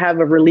I have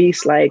a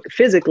release, like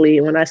physically.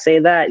 When I say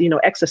that,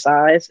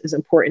 exercise is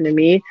important to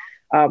me.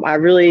 I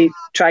really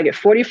try to get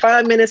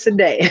 45 minutes a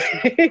day,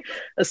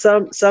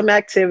 some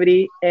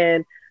activity,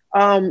 and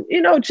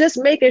just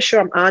making sure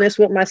I'm honest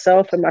with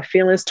myself and my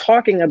feelings,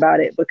 talking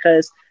about it,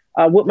 because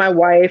with my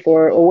wife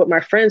or with my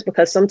friends,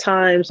 because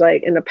sometimes,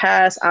 like in the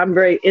past, I'm a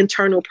very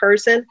internal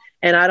person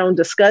and I don't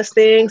discuss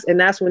things, and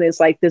that's when it's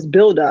like this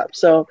buildup.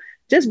 So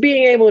just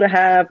being able to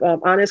have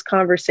honest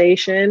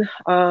conversation.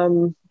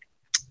 And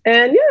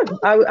yeah,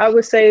 I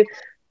would say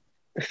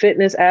the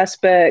fitness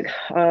aspect,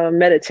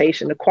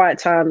 meditation, the quiet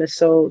time is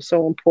so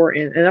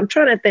important. And I'm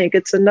trying to think.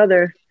 It's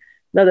another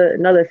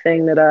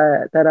thing that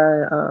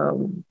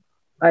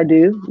I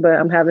do, but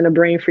I'm having a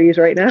brain freeze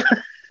right now.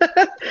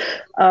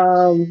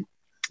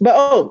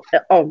 But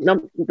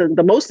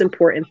the most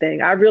important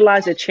thing, I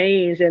realized a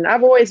change, and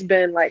I've always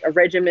been like a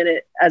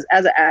regimented as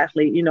an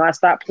athlete. You know, I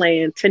stopped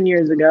playing 10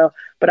 years ago,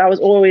 but I was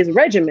always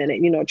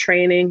regimented, you know,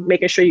 training,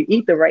 making sure you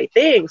eat the right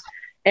things,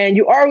 and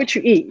you are what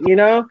you eat, you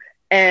know?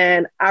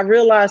 And I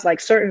realized like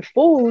certain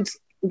foods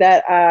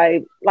that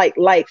I like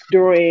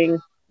during,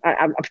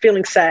 I'm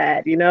feeling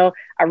sad, you know,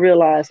 I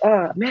realized,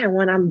 oh man,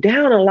 when I'm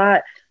down a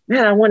lot,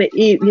 man, I want to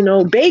eat, you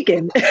know,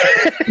 bacon.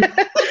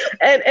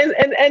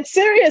 and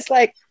serious,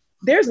 like,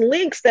 there's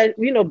links that,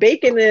 you know,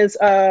 bacon is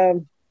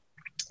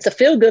it's a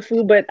feel good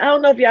food, but I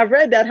don't know if y'all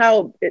read that,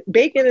 how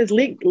bacon is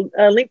linked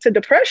to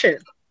depression.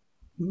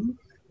 Mm-hmm.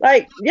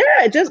 Like,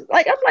 yeah, just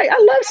like, I'm like, I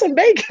love some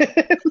bacon,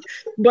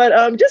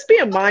 but just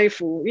being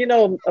mindful, you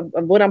know,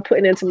 of what I'm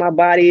putting into my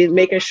body,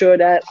 making sure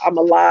that I'm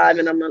alive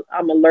and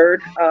I'm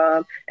alert,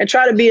 and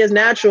try to be as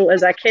natural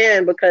as I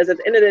can, because at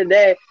the end of the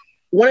day,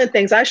 one of the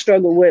things I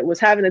struggled with was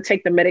having to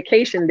take the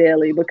medication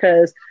daily,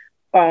 because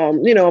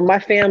you know, my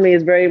family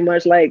is very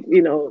much like,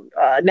 you know,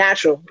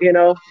 natural, you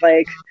know,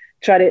 like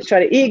try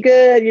to eat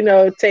good, you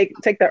know, take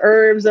the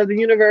herbs of the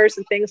universe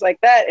and things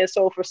like that. And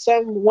so for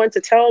someone to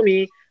tell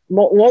me,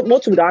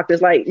 multiple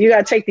doctors, like, you got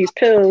to take these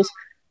pills,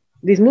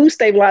 these mood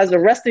stabilizers the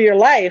rest of your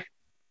life,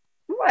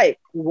 I'm like,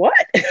 what?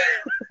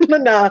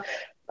 But nah,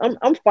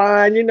 I'm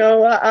fine, you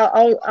know,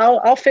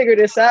 I'll figure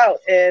this out.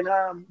 And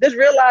just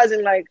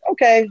realizing like,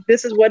 okay,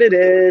 this is what it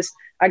is.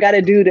 I got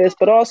to do this,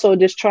 but also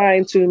just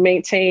trying to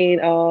maintain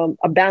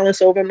a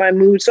balance over my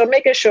mood. So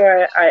making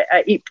sure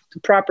I eat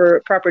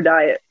proper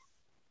diet.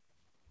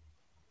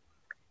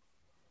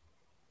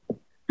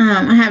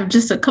 I have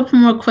just a couple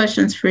more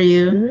questions for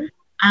you.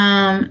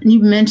 Mm-hmm. You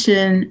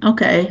mentioned,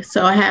 okay,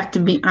 so I have to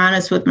be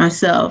honest with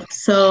myself.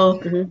 So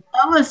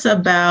tell us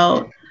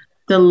about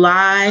the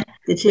lie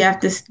that you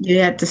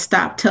had to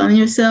stop telling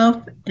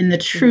yourself, and the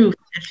truth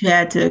that you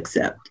had to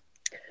accept.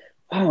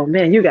 Oh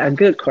man, you got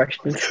good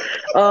questions.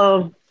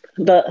 The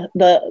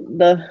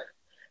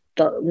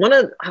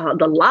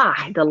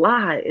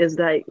lie is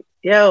that,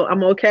 yo,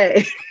 I'm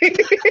okay.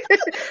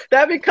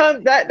 that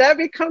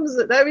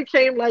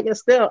became like,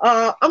 still,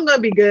 I'm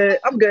gonna be good.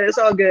 I'm good. It's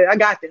all good. I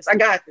got this.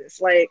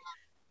 Like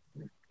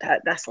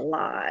that's a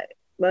lie.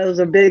 That was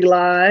a big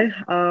lie.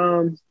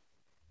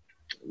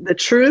 The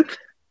truth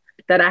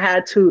that I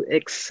had to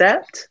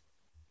accept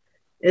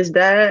is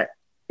that,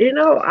 you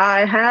know,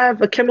 I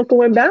have a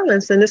chemical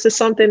imbalance, and this is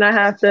something I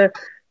have to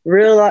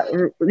realize,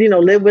 you know,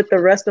 live with the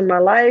rest of my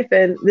life.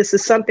 And this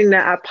is something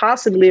that I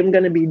possibly am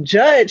going to be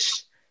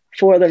judged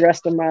for the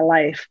rest of my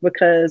life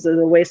because of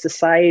the way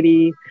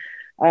society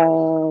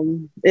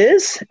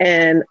is.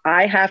 And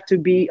I have to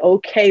be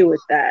okay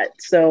with that.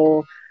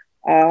 So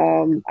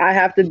I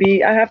have to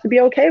be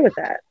okay with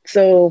that.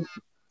 So,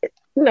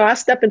 you know, I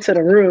step into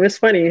the room. It's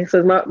funny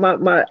because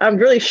I'm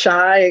really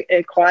shy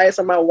and quiet.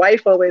 So my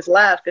wife always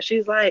laughs because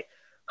she's like,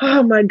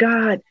 oh my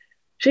God.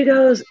 She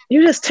goes,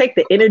 you just take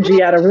the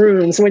energy out of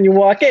rooms when you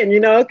walk in, you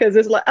know, because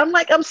it's like, I'm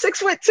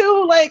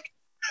 6'2", like,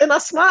 and I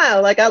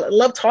smile. Like, I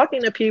love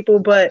talking to people,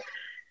 but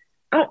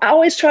I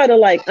always try to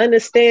like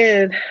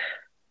understand,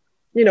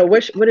 you know,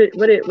 what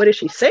is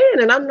she saying?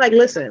 And I'm like,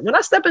 listen, when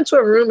I step into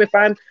a room, if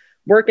I'm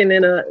working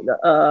in a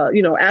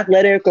you know,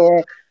 athletic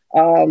or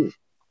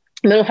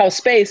mental health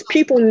space,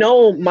 people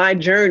know my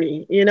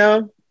journey, you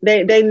know.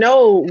 They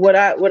know what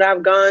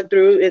I've gone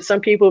through, and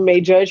some people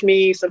may judge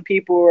me. Some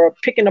people are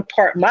picking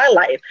apart my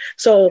life.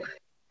 So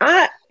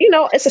you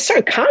know, it's a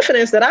certain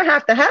confidence that I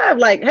have to have.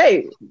 Like,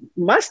 hey,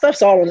 my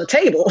stuff's all on the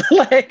table.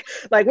 like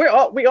we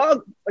all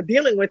are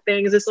dealing with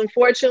things. It's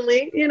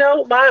unfortunately, you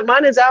know,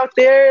 mine is out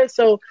there.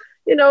 So,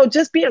 you know,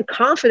 just being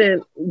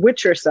confident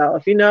with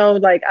yourself, you know,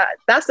 like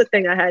that's the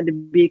thing I had to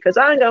be, because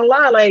I ain't gonna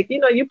lie, like, you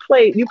know, you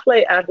play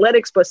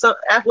athletics, but some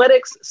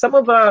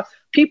of our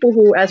people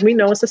who, as we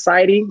know in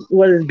society,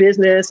 whether it's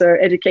business or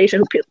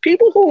education,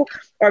 people who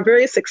are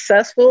very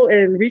successful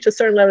and reach a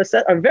certain level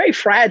are very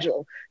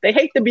fragile. They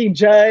hate to be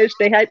judged.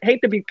 They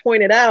hate to be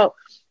pointed out.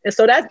 And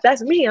so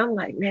that's me. I'm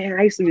like, man,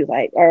 I used to be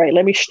like, all right,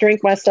 let me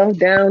shrink myself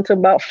down to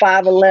about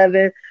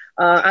 5'11".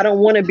 I don't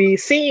want to be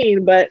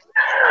seen, but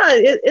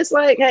it's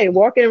like, hey,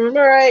 walk in the room,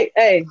 all right,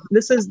 hey,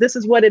 this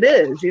is what it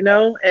is, you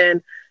know?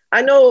 And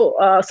I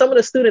know some of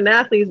the student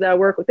athletes that I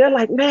work with, they're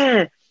like,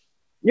 man,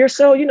 you're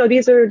so, you know,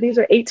 these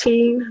are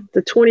 18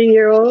 to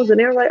 20-year-olds, and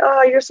they're like,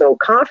 oh, you're so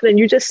confident.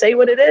 You just say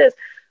what it is.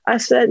 I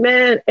said,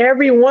 man,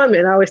 every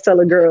woman, I always tell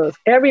the girls,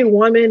 every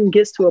woman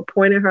gets to a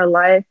point in her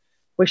life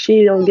where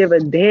she don't give a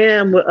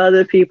damn what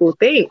other people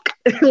think.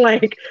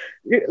 like,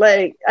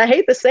 I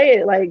hate to say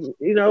it, like,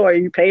 you know, are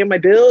you paying my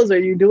bills? Or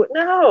you do it?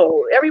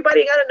 No,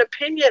 everybody got an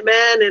opinion,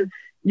 man. And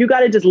you got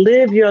to just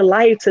live your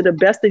life to the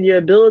best of your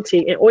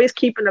ability, and always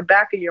keep in the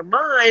back of your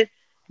mind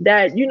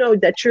that, you know,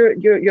 that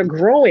you're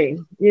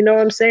growing, you know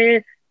what I'm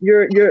saying?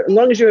 You're as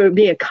long as you're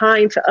being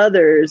kind to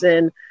others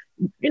and,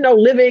 you know,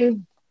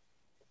 living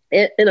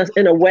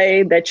in a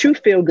way that you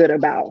feel good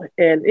about.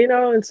 And, you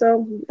know, and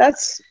so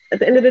that's, at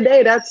the end of the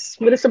day, that's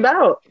what it's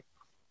about.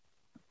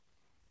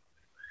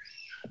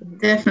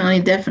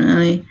 Definitely,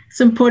 definitely. It's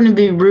important to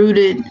be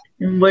rooted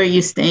in where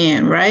you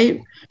stand,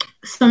 right?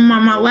 So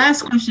my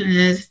last question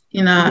is,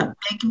 you know,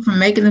 thank you for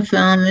making the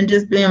film and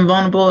just being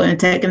vulnerable and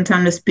taking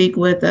time to speak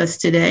with us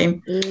today.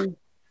 Mm.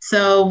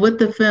 So with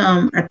the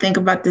film, I think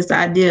about this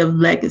idea of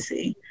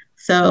legacy.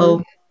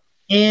 So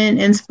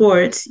in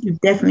sports, you've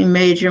definitely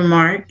made your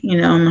mark, you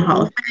know, in the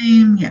Hall of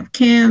Fame, you have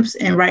camps,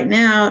 and right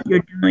now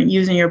you're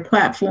using your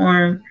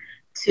platform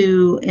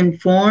to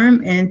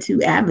inform and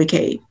to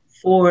advocate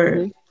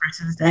for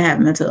persons that have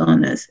mental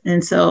illness.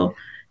 And so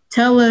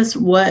tell us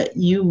what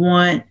you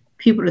want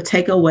people to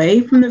take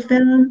away from the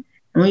film.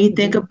 And when you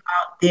think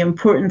about the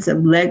importance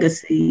of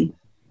legacy,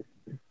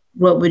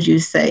 what would you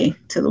say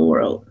to the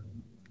world?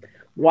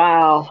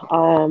 Wow.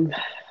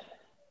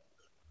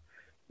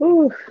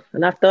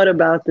 And I've thought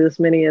about this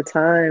many a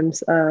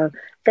times.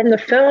 From the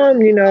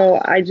film, you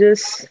know, I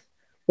just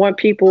want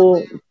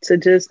people to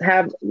just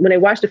have, when they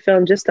watch the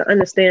film, just to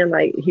understand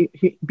like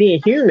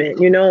being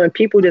human, you know, and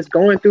people just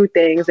going through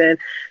things, and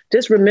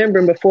just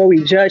remembering before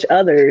we judge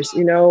others,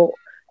 you know,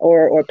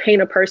 or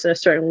paint a person a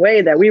certain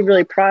way, that we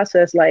really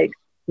process like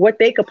what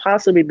they could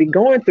possibly be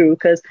going through.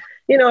 Because,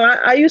 you know,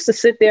 I used to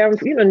sit there,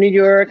 you know, New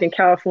York and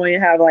California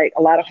have like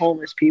a lot of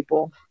homeless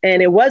people.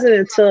 And it wasn't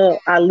until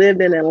I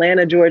lived in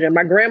Atlanta, Georgia,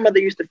 my grandmother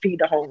used to feed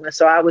the homeless.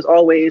 So I was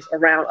always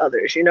around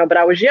others, you know, but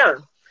I was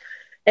young.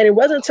 And it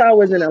wasn't until I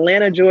was in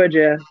Atlanta,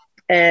 Georgia,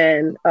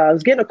 and I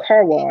was getting a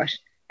car wash,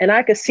 and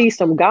I could see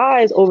some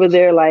guys over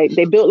there, like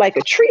they built like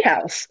a tree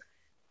house.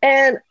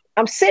 And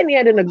I'm sitting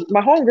there, and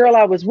my homegirl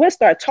I was with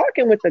started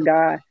talking with the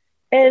guy.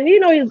 And, you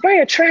know, he's a very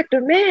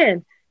attractive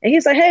man. And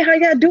he's like, hey, how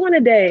y'all doing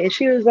today? And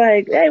she was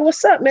like, hey,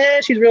 what's up,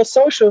 man? She's real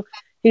social.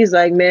 He's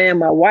like, man,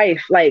 my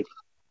wife,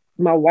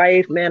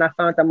 man, I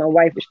found out my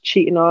wife is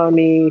cheating on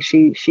me.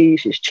 She's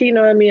cheating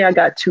on me. I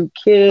got 2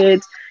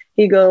 kids.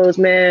 He goes,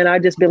 man, I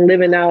just been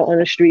living out on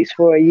the streets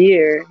for a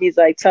year. He's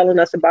like telling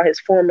us about his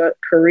former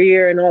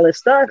career and all this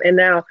stuff. And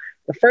now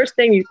the first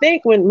thing you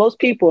think when most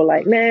people are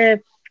like,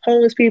 man,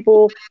 homeless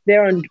people,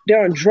 they're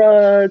on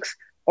drugs,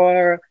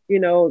 or, you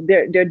know,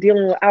 they're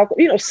dealing with alcohol,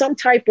 you know, some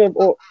type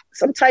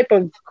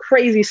of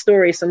crazy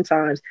story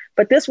sometimes.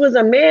 But this was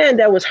a man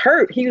that was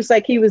hurt. He was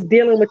like, he was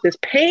dealing with this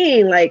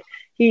pain. Like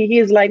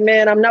he's like,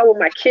 man, I'm not with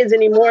my kids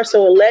anymore.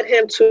 So it led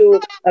him to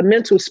a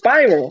mental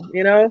spiral,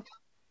 you know?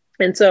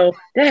 And so,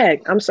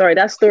 dang, I'm sorry,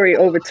 that story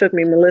overtook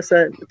me,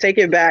 Melissa. Take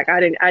it back. I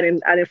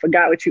didn't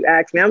forgot what you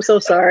asked me. I'm so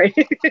sorry.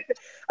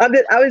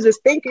 I was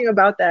just thinking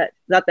about that.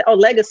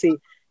 Legacy.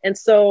 And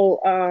so,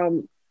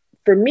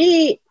 for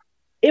me,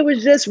 it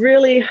was just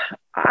really,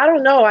 I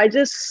don't know. I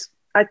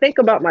think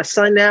about my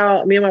son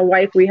now. Me and my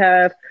wife, we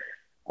have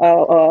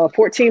a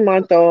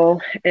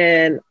 14-month-old,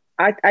 and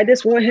I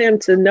just want him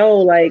to know,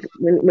 like,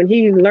 when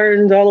he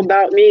learns all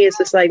about me, it's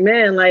just like,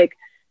 man, like,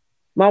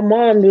 my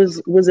mom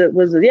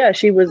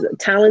she was a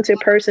talented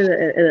person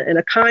and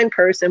a kind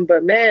person,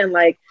 but man,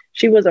 like,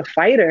 she was a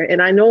fighter,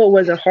 and I know it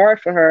wasn't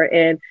hard for her,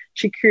 and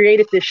she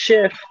created this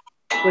shift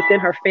within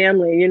her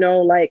family, you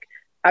know, like,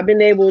 I've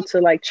been able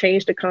to like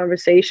change the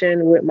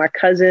conversation with my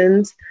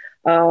cousins.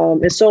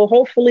 And so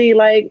hopefully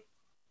like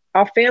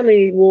our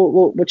family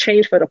will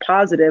change for the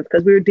positive,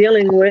 because we were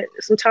dealing with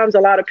sometimes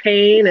a lot of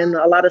pain and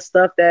a lot of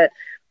stuff that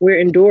we're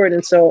endured.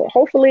 And so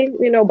hopefully,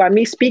 you know, by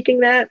me speaking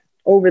that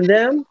over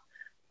them,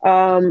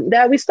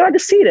 that we start to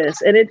see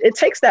this, and it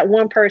takes that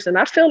one person.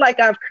 I feel like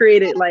I've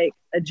created like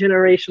a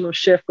generational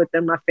shift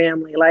within my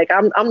family. Like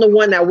I'm the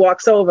one that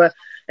walks over,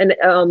 and,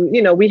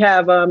 you know, we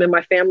have, in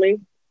my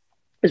family,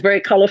 it's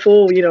very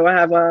colorful. You know, I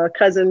have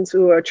cousins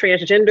who are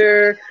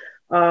transgender,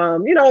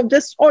 you know,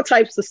 just all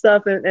types of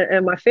stuff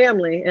in my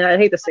family. And I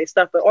hate to say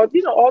stuff, but all,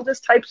 you know, all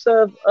just types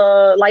of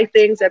life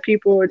things that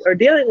people are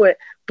dealing with.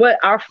 But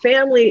our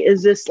family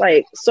is just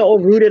like so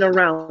rooted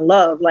around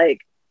love,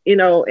 like, you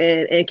know,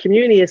 and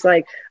community. It's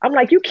like, I'm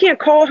like, you can't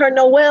call her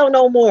Noelle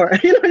no more.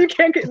 You know, you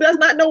can't, that's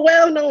not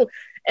Noelle, no.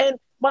 And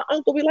my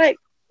uncle be like,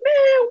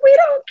 man, we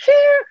don't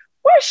care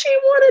what she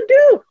want to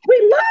do.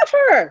 We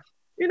love her.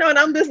 You know, and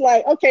I'm just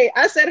like, okay,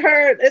 I said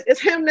her,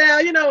 it's him now,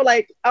 you know,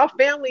 like our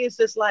family is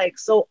just like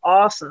so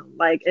awesome,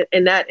 like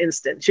in that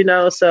instance, you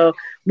know. So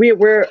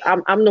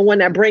I'm the one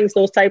that brings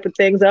those type of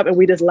things up, and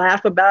we just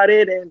laugh about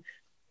it. And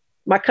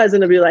my cousin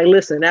will be like,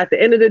 listen, at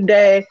the end of the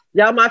day,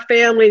 y'all my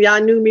family,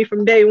 y'all knew me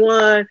from day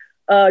one.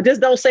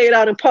 Just don't say it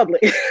out in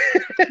public.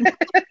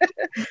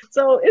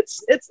 So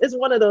it's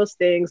one of those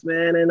things,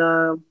 man.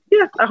 And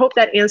yeah, I hope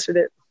that answered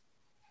it.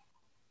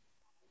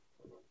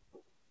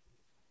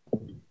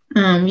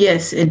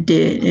 Yes, it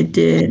did. It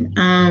did.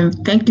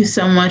 Thank you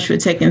so much for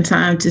taking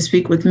time to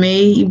speak with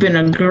me. You've been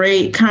a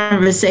great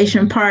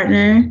conversation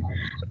partner.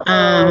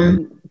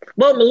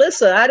 Well,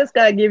 Melissa, I just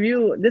gotta give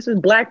you, this is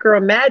Black Girl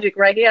Magic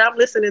right here. I'm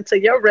listening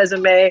to your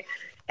resume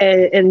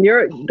and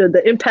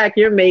the impact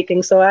you're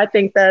making. So I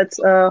think that's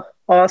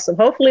awesome.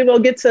 Hopefully we'll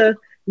get to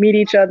meet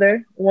each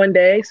other one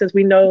day, since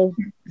we know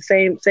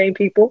the same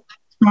people.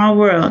 Small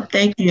world.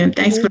 Thank you. And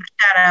thanks for the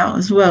shout out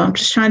as well. I'm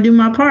just trying to do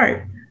my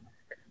part.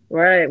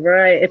 Right.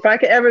 If I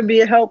could ever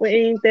be a help with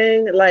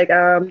anything, like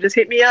just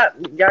hit me up.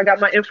 Y'all got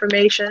my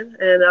information.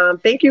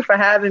 And thank you for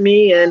having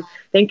me, and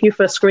thank you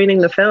for screening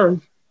the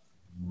film.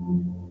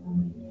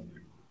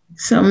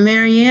 So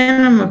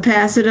Marianne, I'm gonna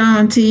pass it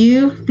on to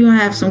you. Do you want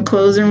to have some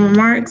closing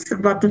remarks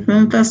about the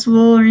film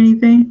festival or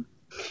anything?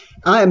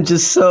 I am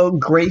just so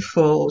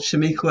grateful,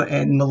 Chamique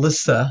and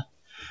Melissa,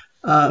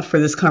 for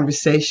this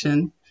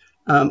conversation.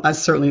 I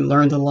certainly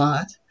learned a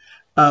lot.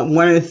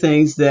 One of the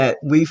things that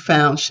we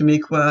found,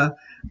 Chamique,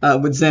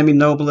 with ZAMI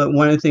NOBLA,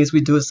 one of the things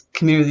we do is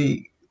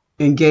community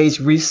engaged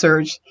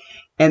research.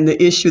 And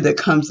the issue that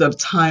comes up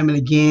time and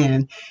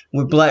again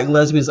with Black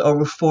lesbians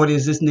over 40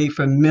 is this need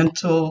for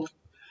mental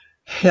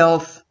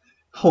health,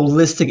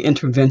 holistic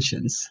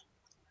interventions.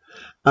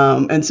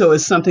 And so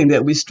it's something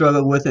that we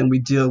struggle with and we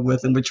deal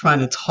with, and we're trying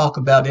to talk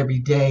about every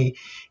day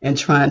and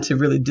trying to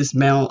really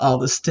dismantle all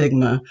the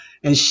stigma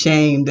and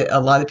shame that a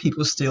lot of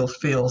people still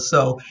feel.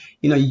 So,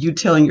 you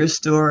telling your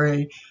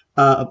story,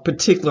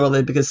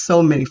 particularly because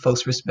so many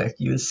folks respect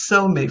you and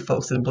so many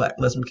folks in the Black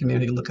lesbian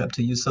community look up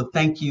to you. So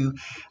thank you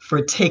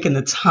for taking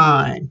the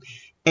time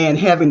and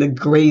having the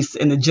grace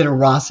and the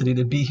generosity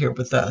to be here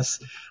with us.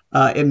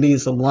 It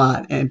means a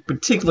lot, and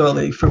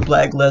particularly for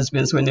Black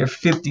lesbians who are in their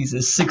 50s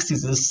and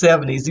 60s and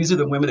 70s. These are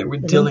the women that we're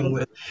dealing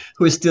with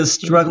who are still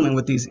struggling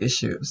with these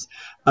issues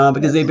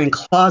because they've been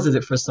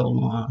closeted for so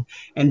long.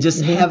 And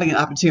just having an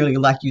opportunity,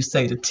 like you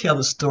say, to tell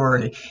the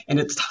story and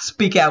to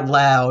speak out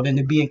loud and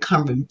to be in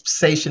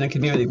conversation and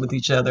community with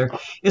each other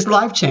is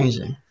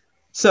life-changing.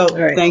 So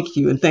thank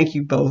you, and thank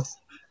you both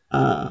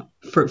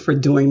for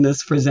doing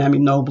this for ZAMI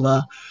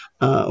NOBLA.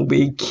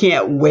 We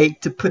can't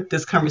wait to put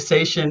this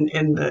conversation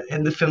in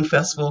the film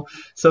festival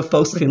so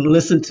folks can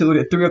listen to it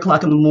at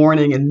 3:00 in the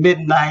morning and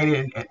midnight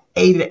and at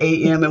 8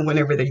 a.m. and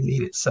whenever they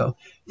need it. So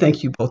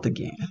thank you both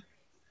again.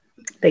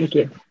 Thank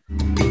you.